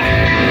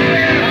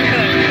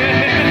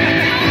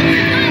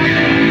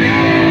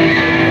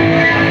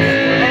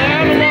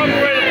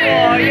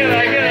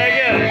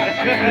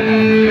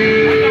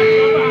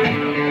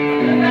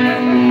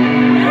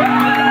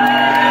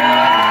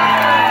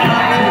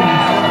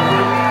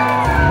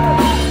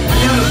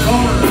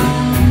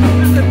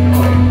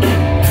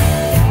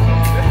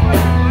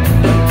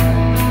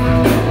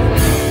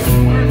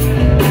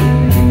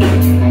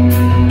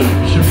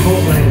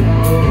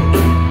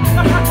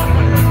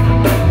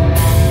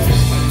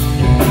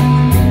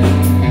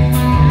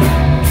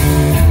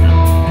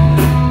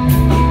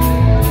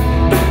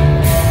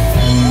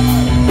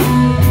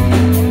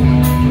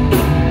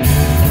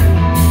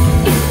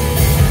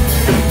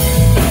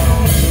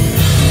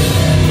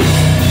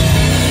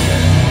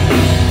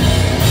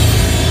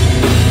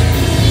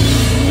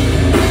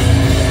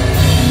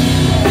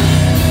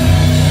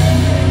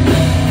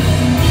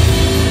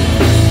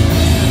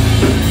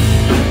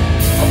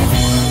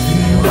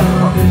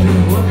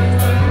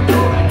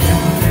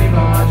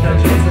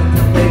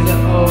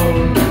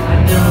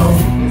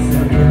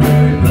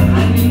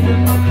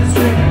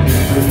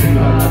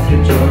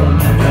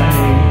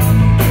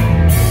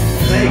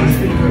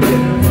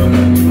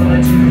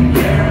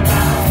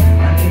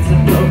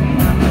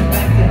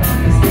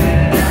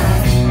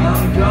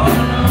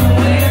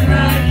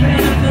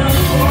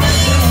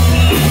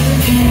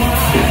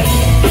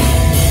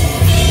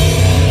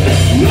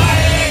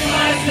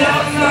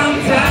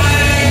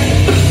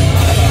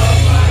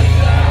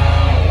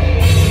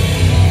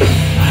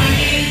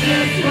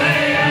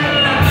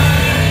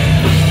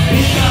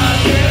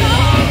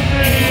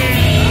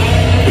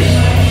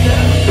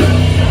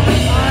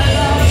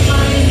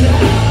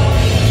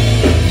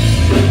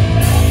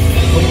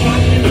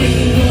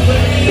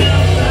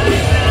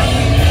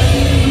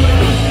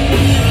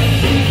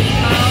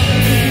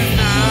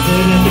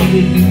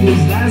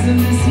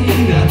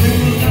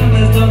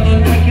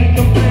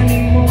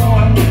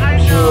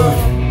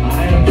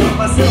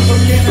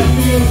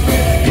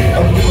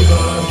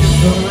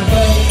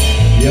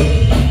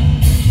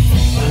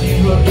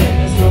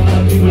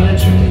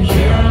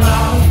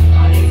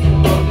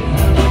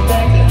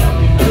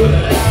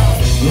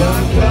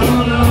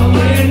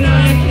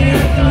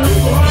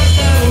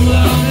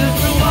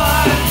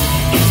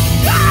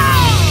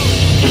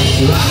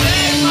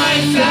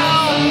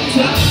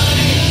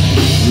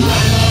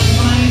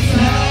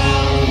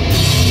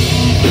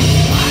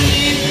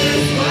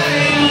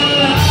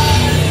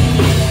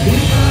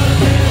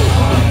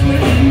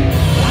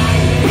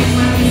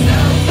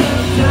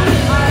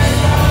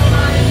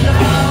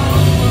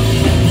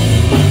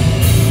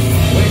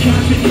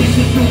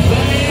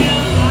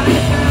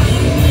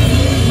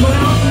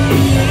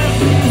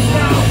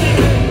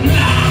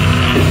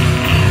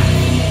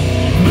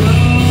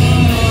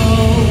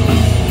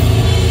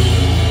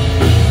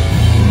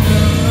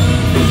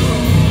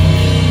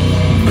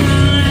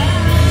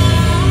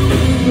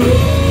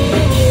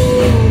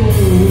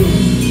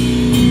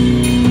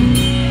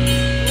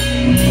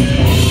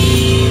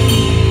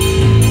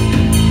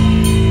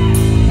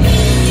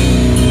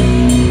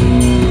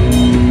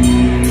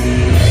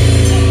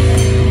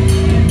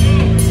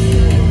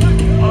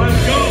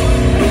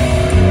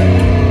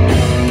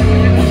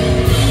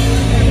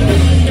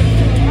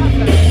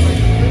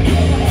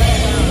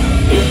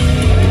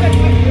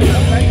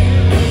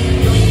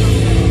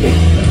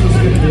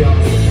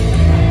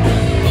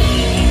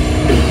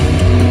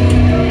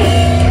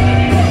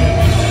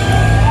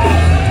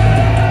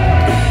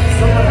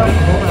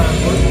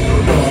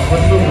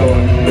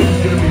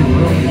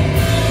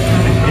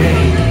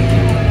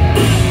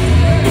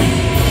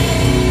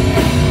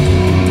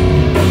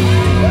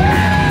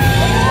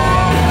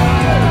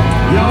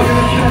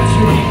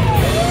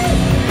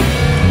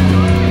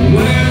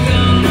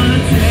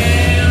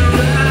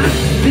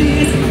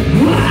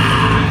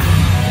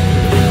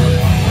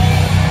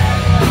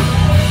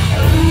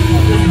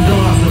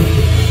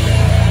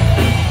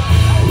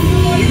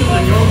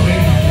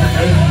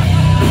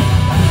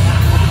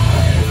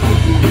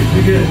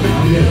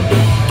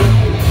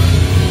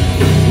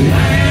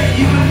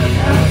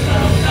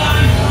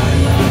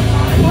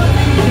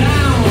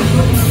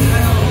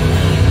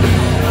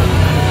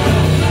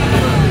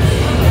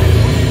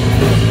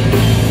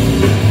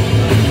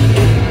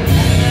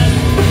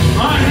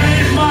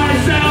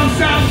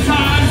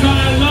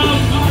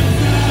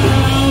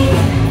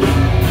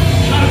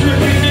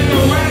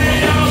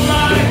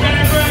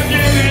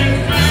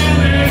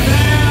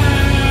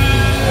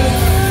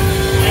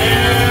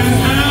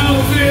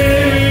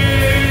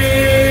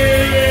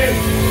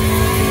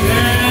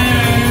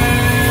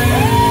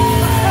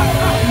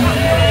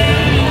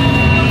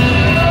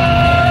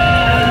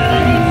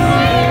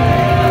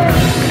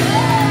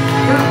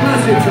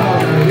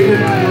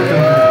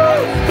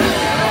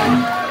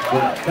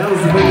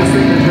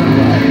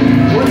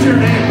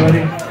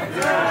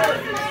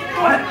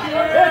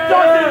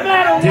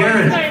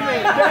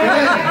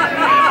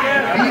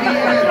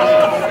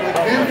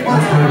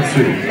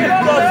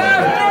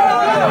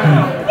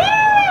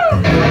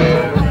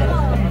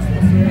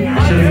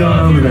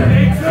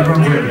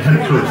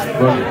 first.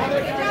 Fuck it.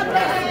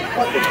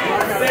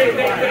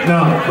 No,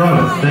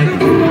 promise.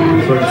 Thank you.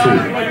 Fucking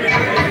sweet.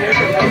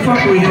 What the fuck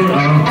are we doing?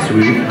 Oh,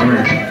 sweet.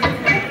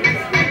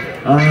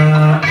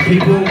 Alright.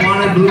 People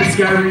wanted Blue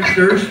Sky Reach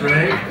first,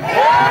 right?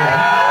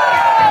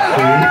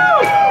 Sweet.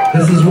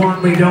 This is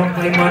one we don't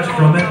play much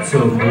from it, so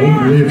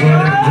hopefully you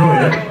enjoy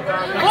it.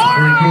 It's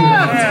pretty cool.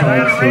 It's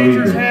called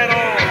Sweet.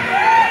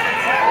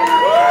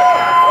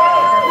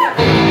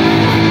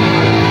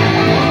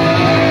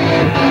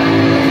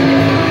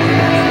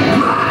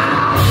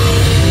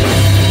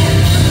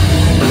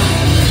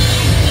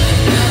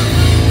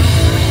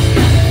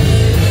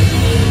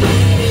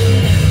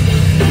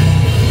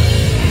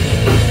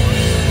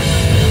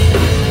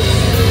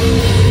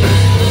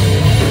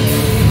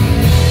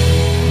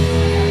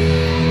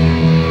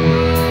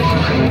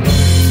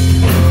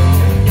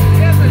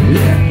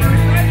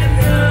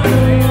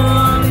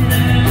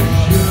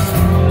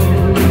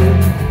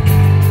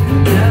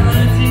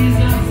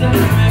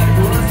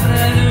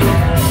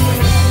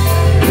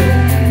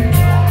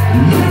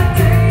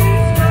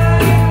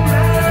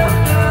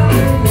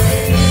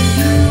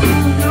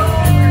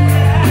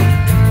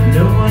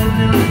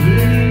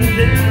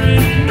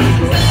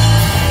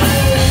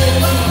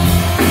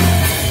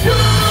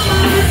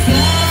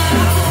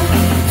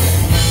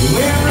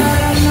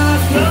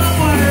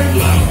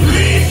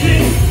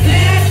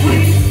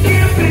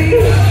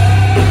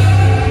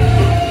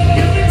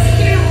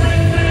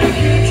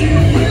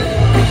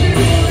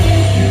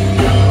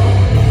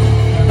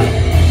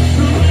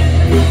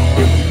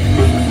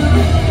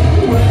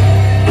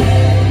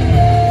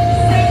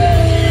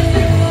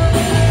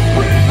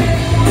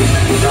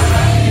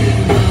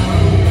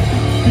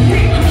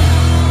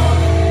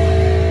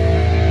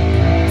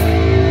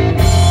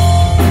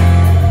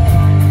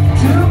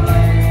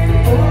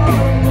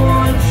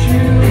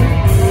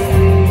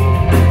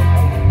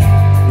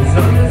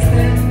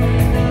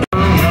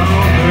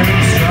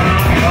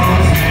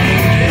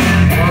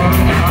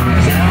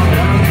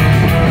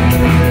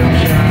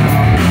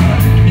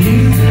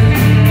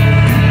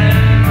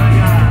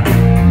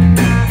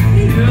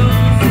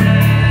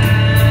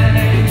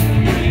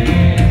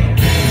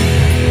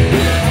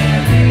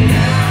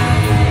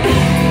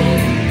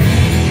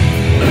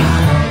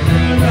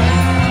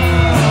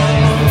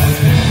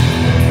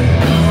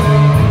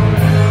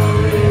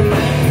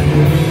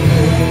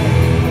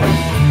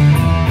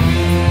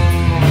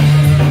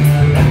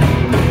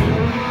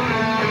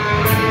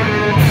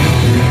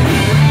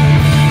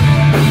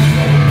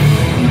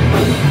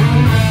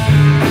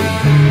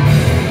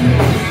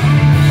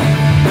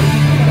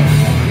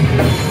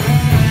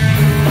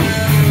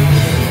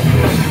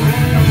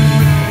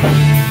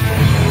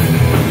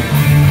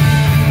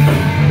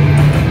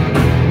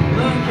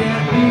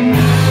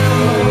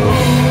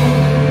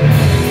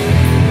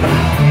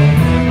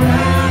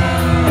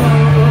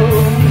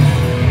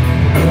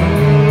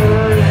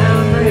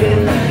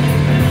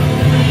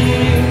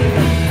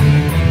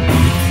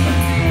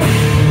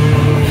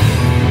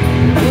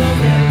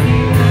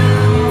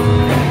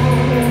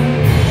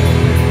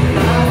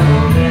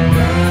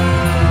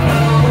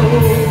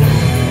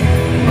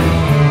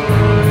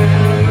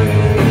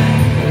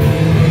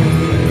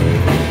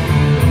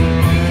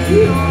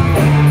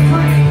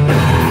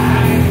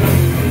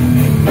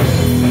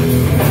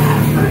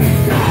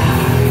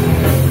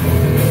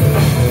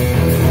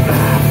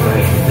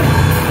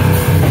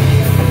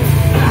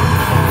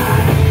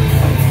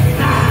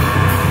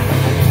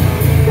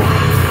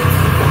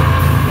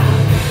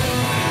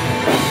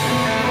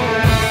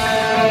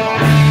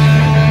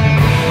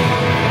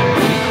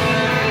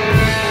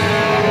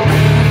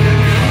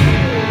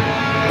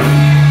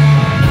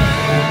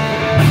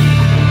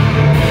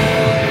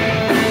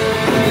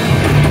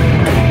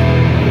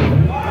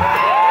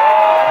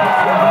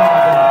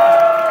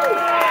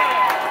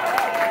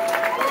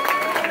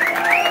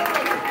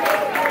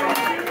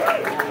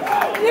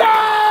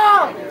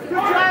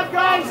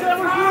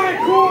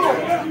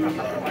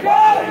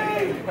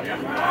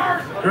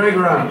 Drag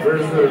around.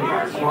 Where's the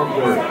small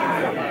board?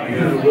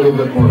 There's a little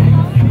bit more.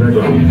 Drag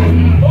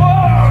around.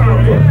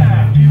 Small board.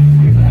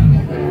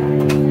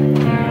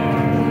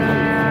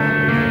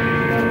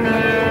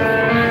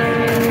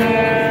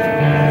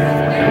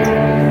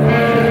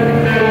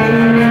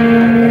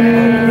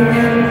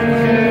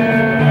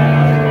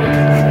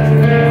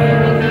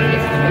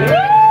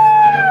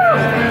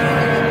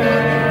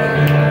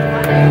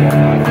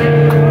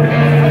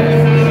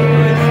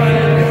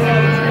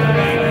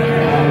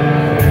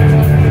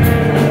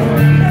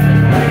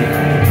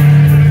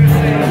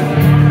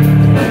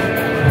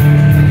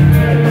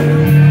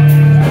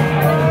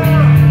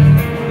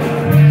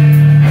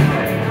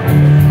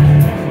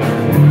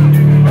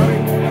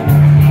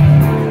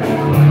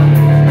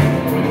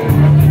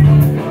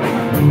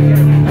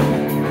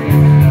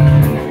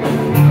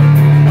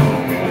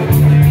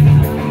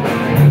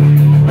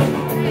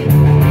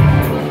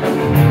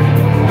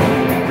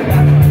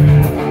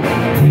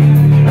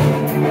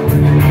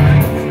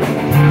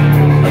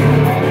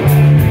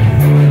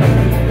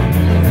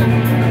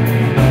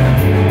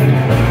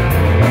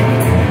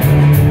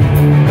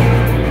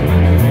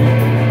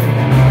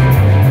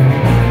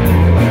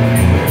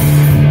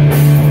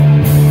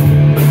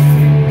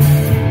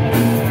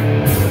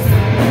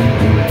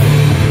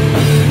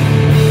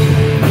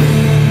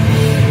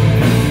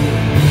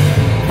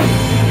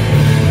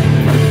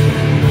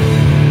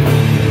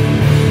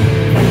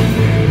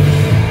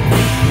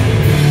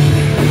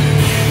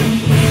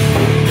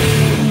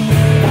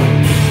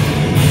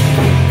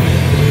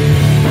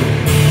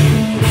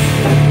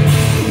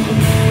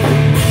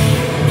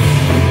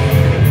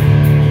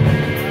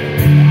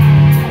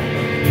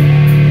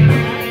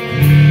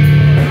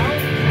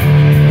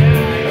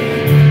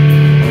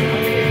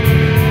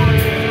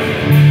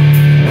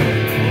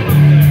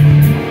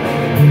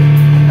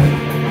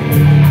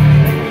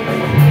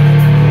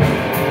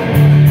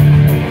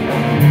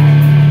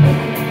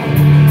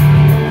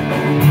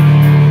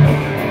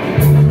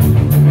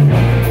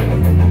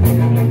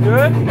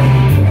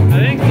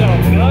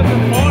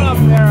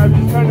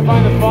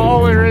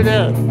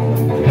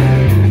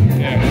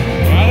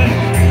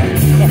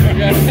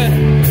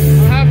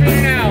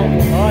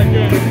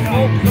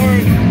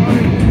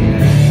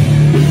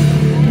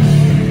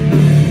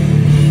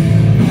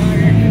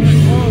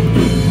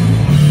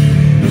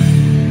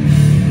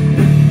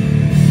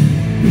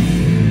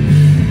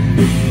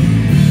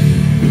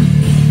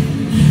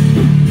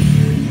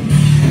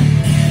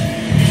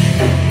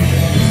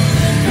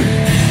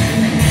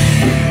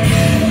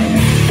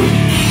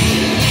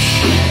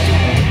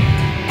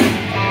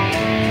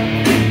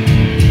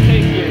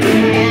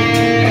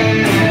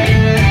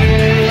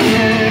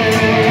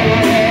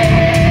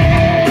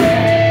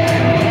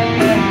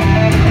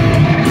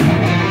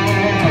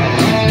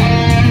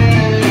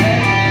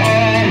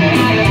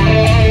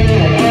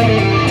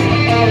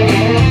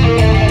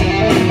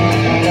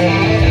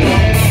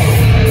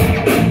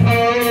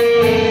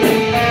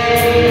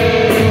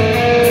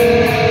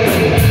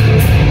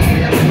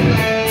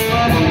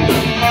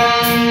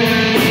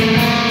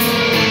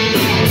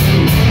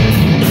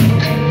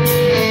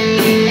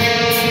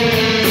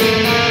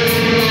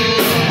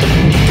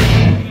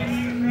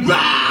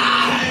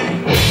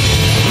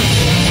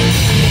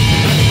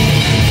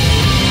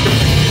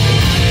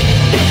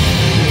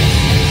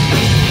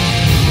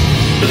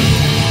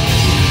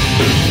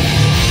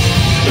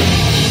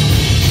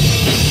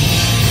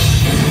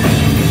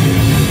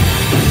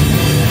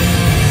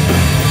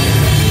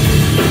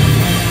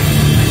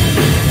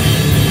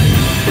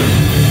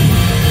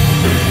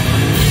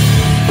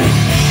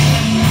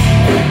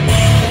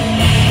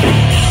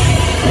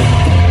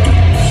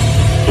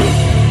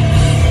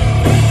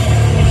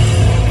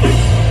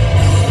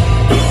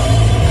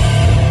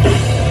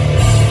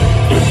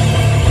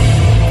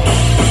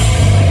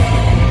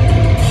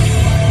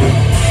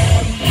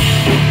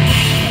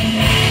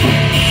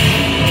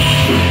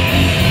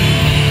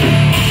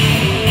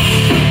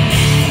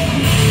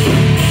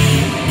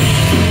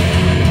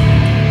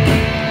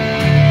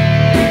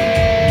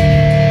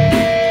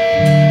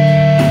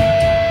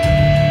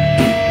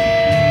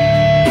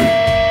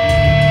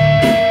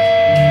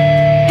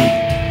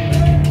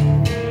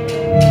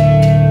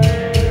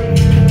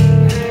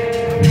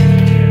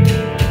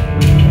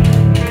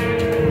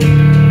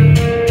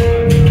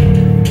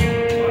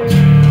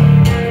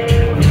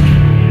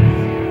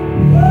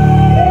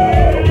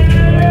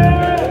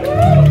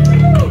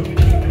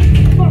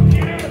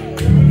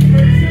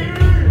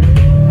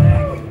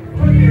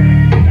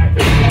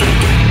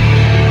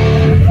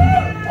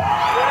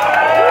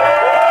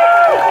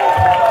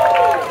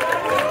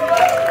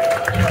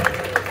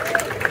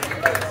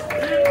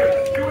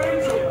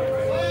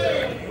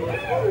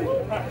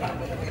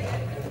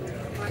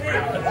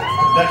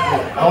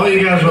 All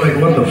you guys were like,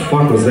 what the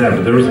fuck was that?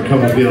 But there was a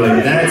couple of people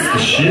like, that's the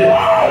shit.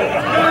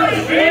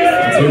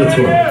 That's what it's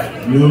for.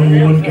 No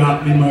one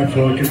got me my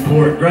fucking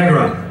port. Greg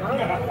Rock.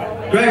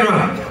 Greg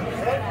Rock.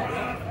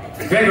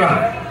 Greg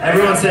Rock.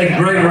 Everyone say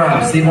Greg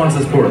Rock. Steve wants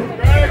his port.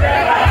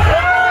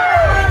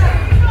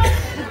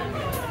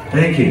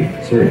 Thank you.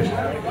 Serious.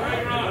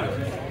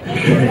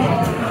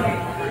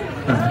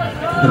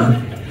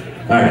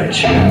 Alright.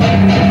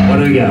 What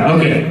do we got?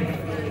 Okay.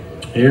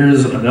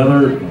 Here's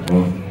another.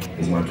 Well,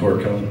 is my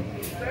port coming?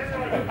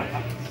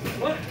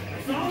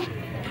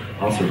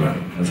 I'll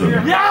survive. That's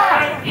okay.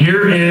 Yeah!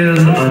 Here is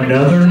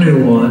another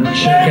new one.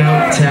 Check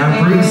out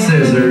Taproot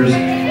Scissors.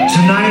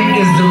 Tonight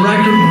is the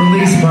record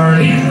release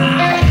party.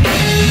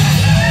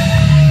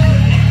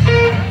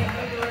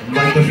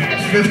 Like the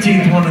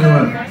 15th one in a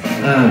row.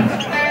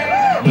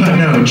 But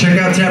no, check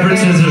out Taproot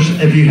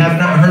Scissors. If you have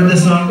not heard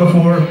this song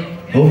before,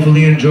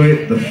 hopefully you enjoy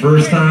it the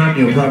first time.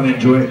 You'll probably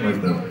enjoy it like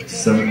the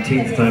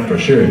 17th time for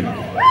sure.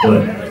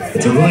 But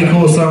it's a really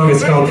cool song.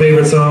 It's called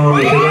Favorite Song.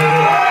 If you like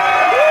it,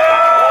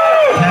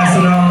 pass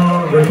it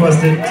on,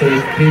 request it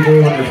to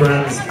people and your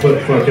friends.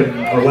 Put fucking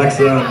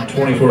Alexa on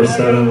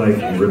 24/7, like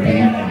repeat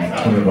and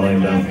turn the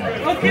volume down.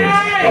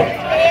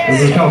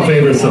 This is called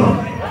Favorite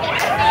Song.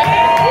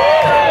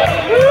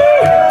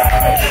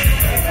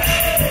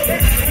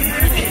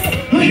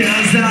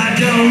 Because I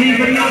don't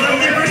even know the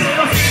lyrics of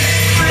my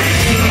favorite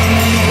song.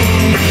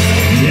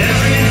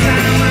 Every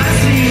time I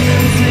see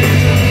them sing,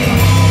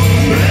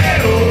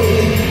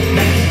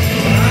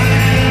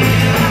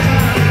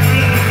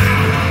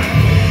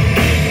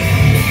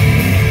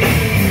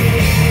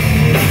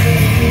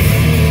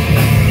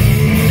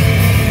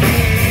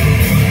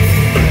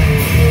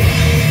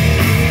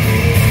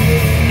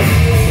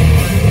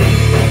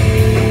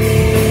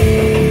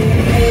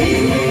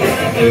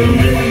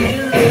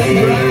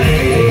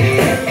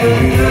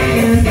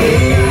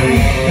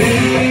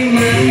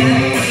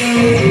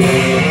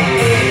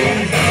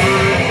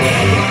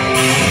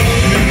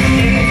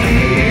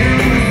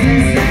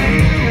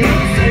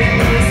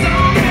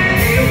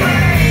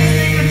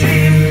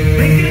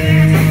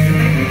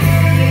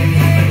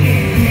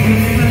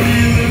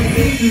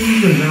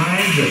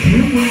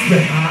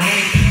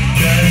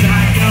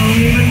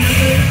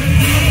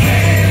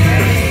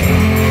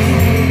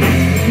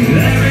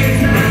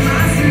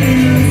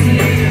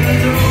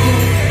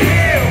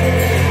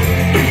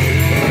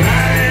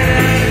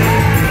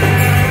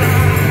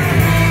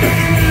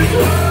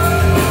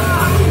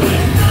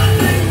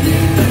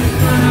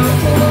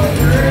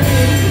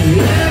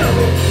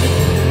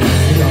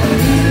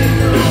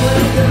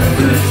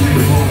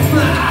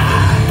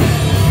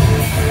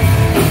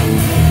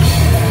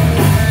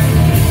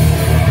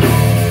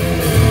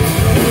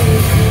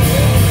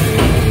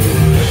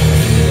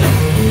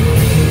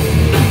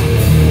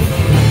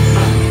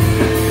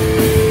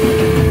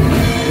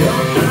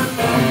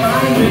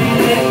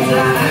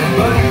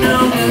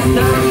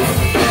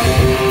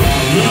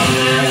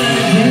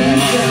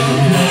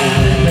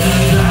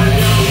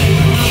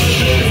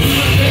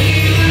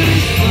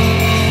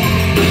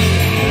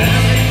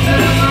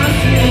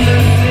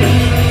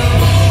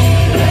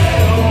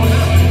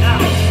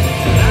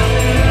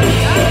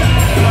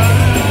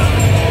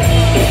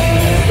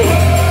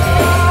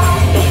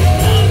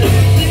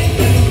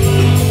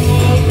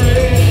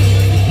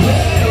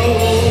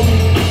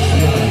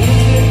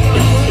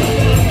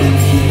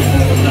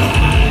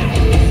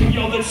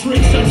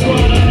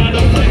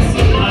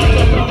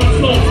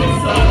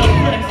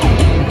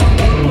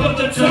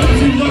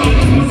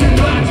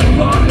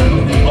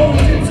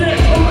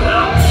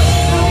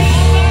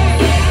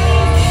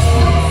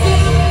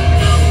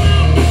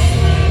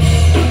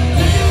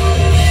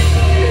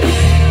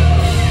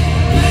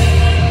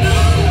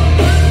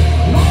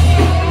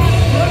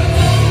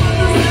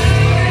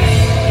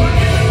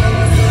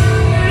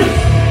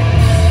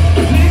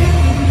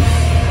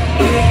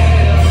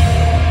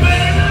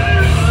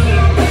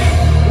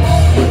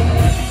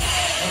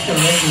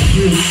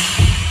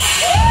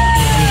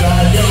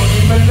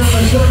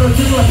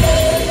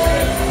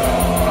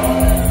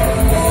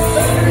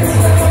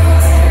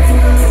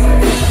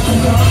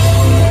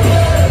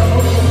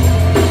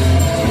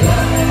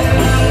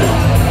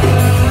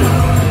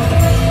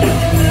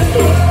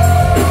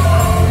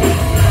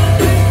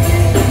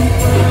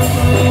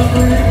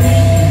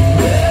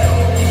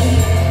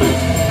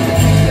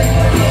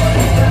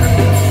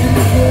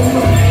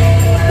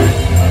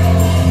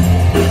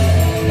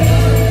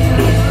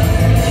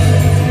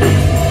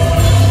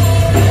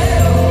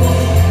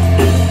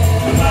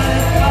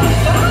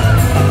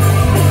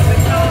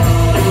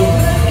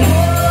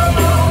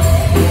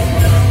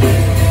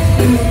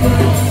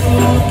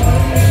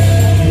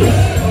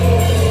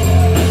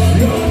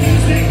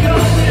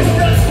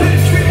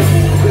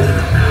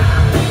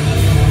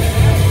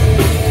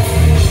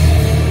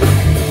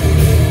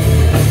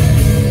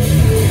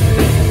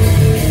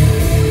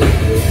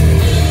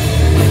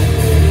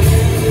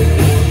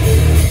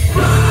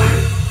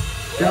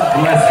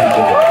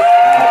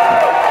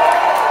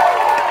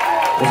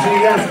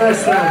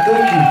 next time.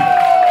 Thank you.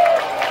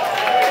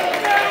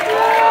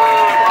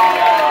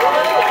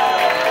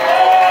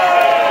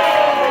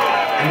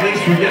 At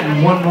least we're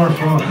getting one more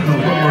song for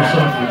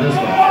this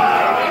one.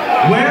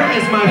 Where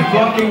is my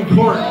fucking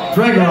port?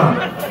 Gregoron.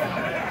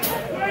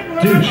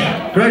 Douche.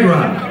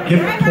 Gregoron.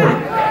 Give port.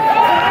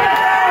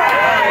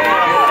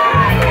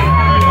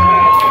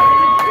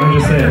 I'm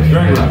just saying.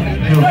 Gregoron.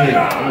 He'll be it.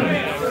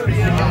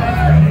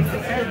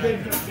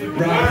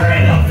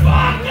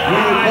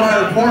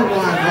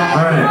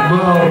 Alright,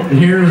 well,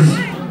 here's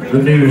the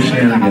new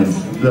shenanigans.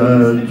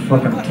 The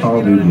fucking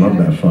tall dude loved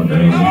that fucker.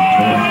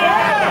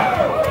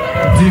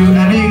 Do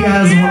any of you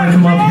guys want to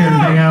come up here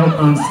and hang out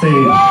on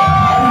stage?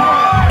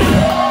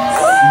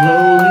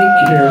 Slowly,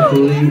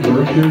 carefully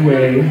work your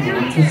way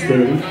onto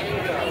stage.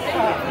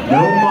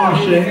 No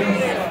moshing,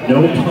 no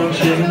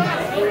punching,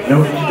 no...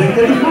 Get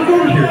the fuck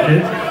over here,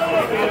 kids.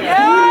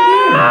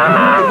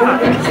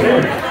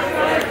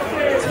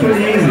 It's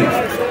pretty easy.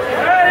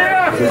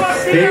 There's a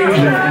stage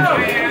and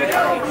entry.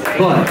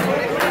 But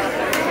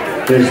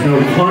there's no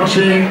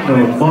punching, no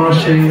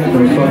moshing, no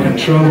fucking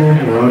trouble.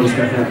 We're all just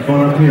gonna have fun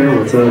up here.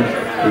 What's up?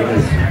 You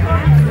guys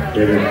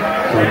get it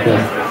like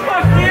that.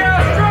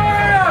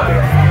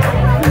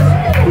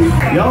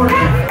 Y'all are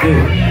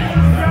dude.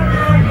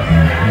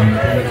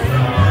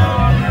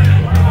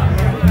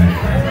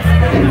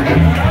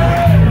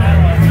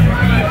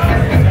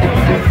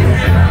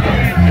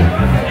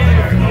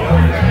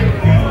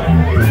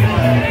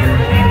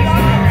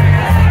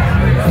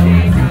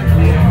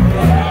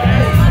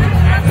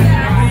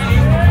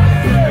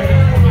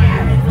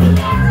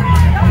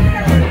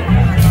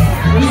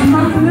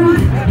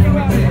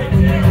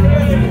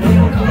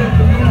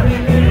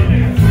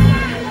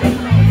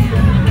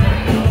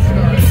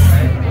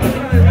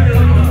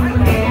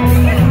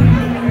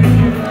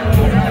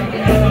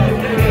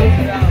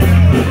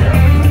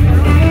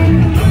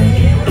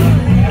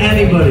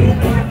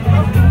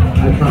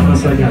 I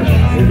promise I got you.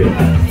 You're good.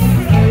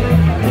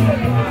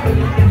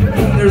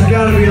 There's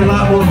got to be a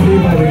lot more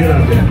people to get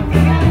up there.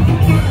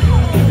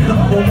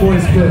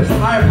 Homeboy's pissed. I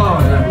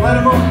apologize. Let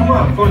him come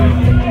up. Fuck it.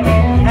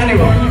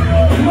 Anyway,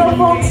 come up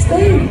on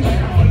stage.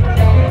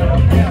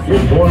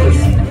 Your boys.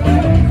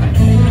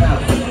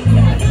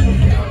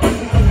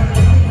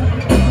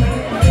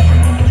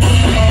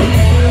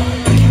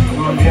 Come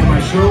on, get my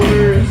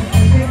shoulders.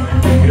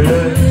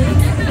 Good.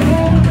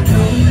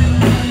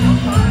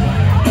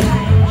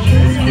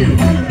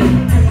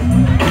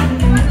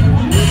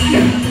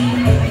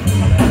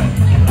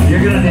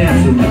 You're gonna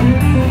dance with me.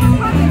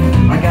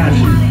 I got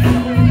you.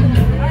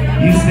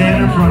 You stand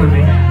in front of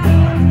me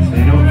so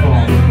you don't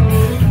fall.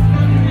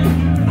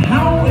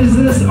 How is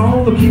this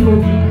all the people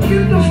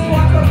get the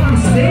fuck up on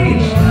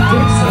stage?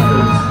 Dick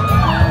suckers.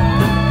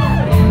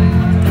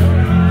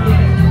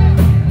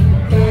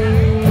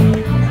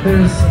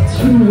 There's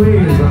two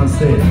ways on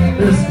stage.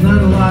 There's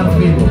not a lot of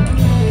people.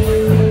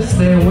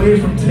 Stay away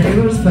from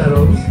Taylor's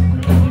pedals.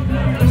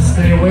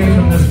 Stay away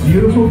from this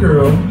beautiful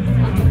girl.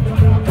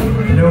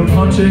 No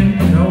punching,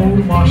 no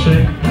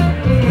moshing.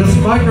 This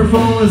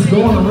microphone is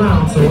going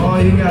around, so all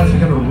you guys are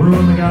gonna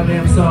ruin the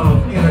goddamn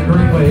song in a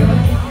great way.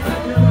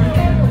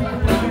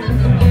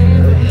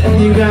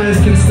 You guys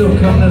can still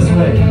come this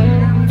way.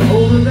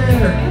 Over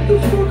there, get the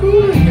fuck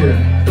over here.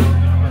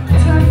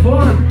 Let's have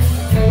fun.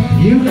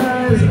 You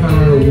guys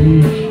are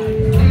weak.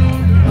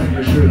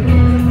 For sure.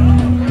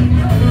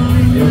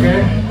 You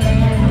okay?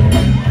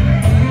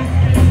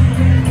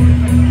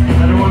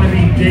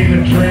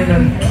 David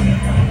Draymond,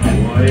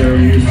 why are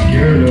you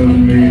scared of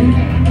me?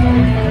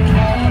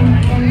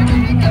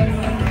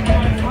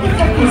 What the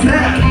fuck was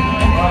that?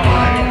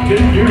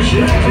 Didn't do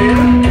shit, dude.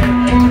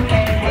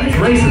 That's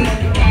racist.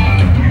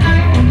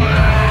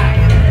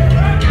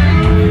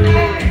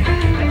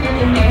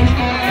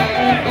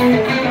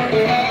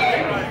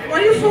 Why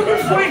are you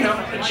fucking fighting up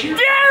the cheer?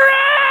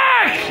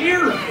 Derek!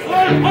 Cheer!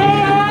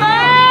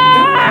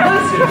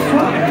 That's it.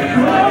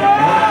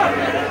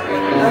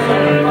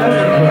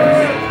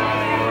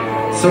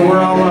 So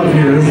we're all up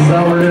here. This is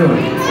how we're doing.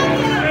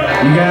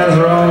 You guys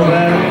are all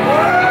that.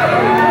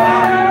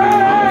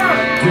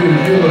 Dude,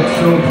 you look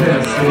so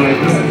pissed. So like,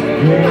 this is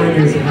boring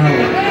as hell.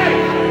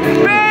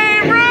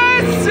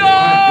 Favorite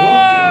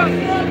song!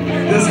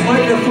 This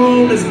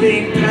microphone is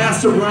being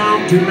passed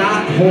around. Do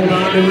not hold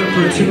on to it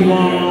for too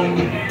long.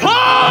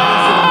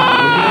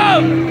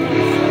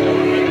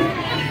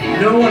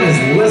 No one is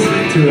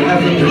listening to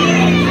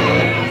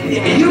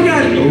it. You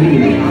got.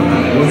 Ooh,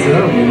 what's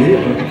up,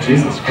 idiot?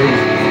 Jesus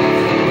Christ.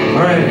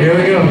 All right, here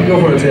we go. Go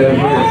for it, Tav.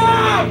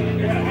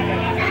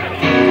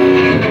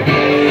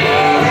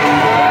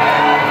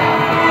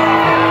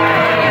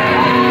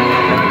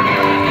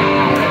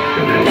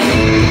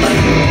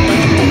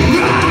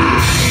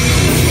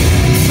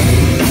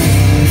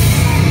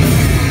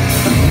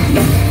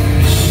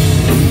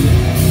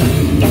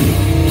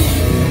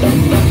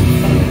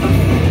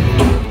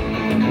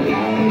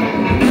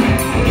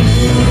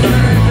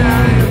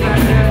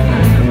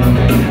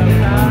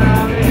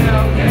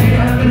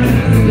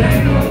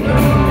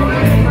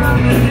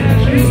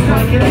 She's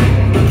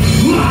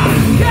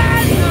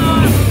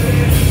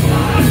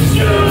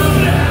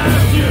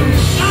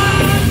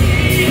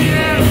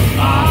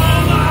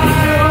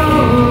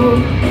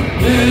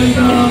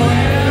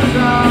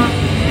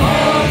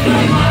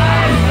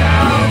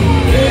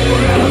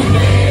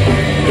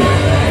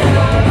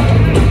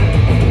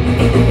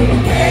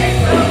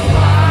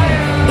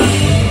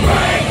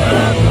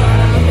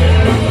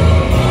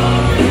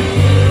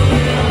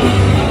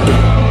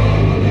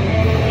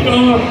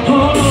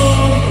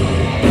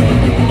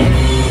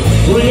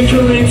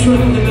Recurring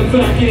trend in the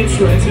back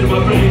entrance in my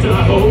brain.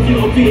 I hope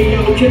you'll be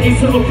okay.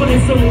 So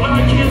please, so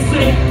I can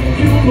say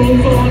you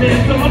move on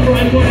in the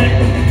right way.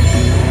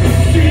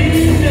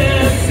 Keep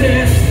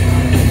dancing,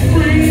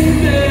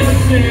 breathe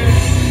dancing.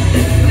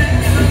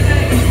 Never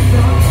take it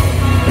from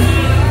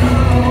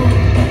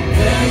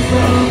there's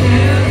some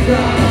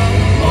answer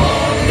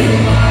all to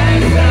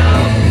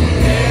myself.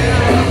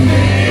 Give me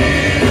a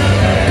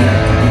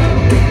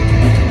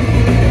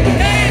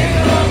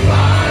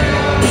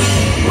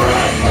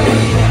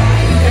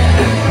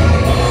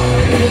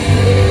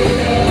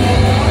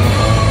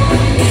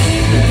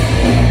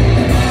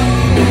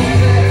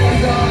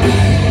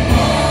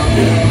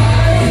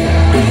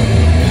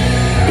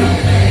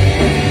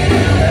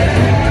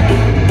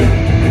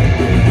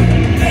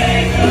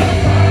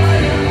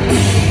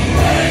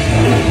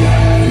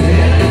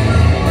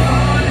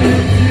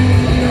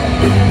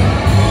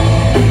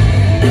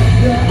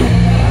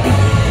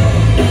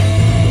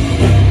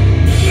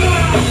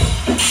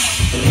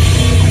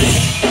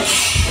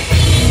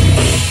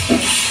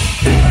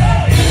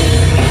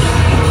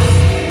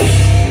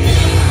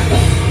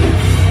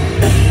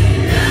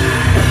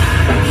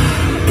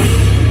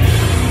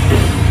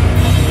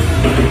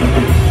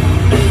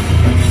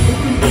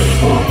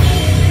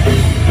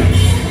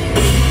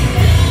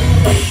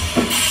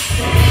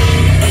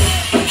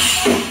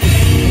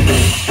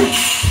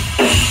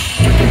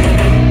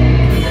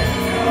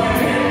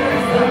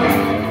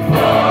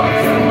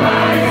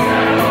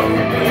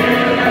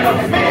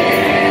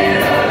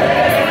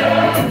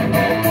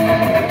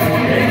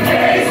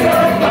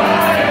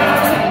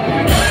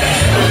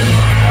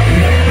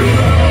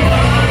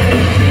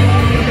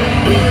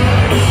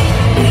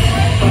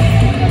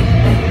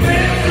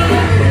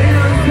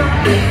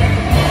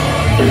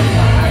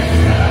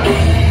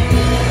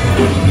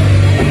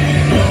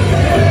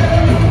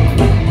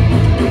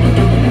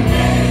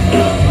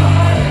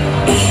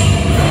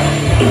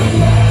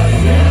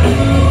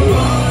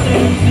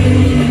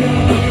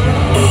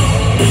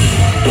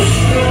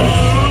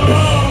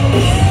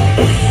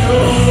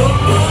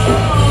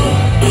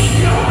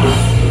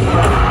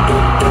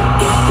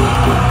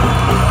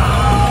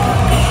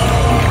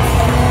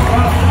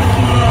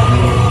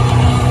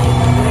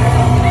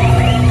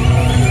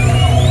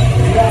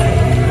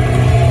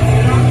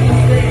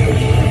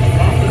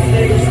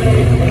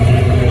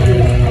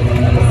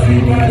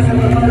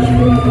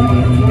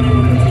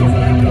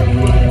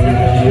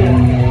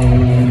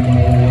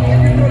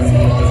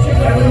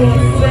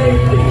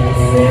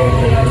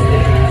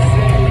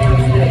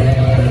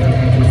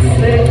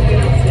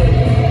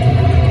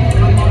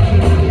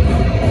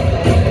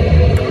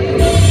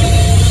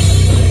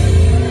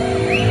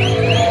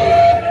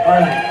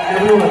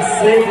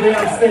Safely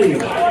on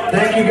stage.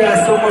 Thank you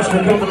guys so much for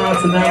coming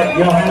out tonight.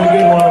 Y'all have a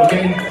good one,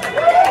 okay?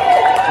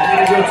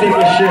 I'm gonna go take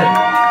a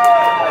shit.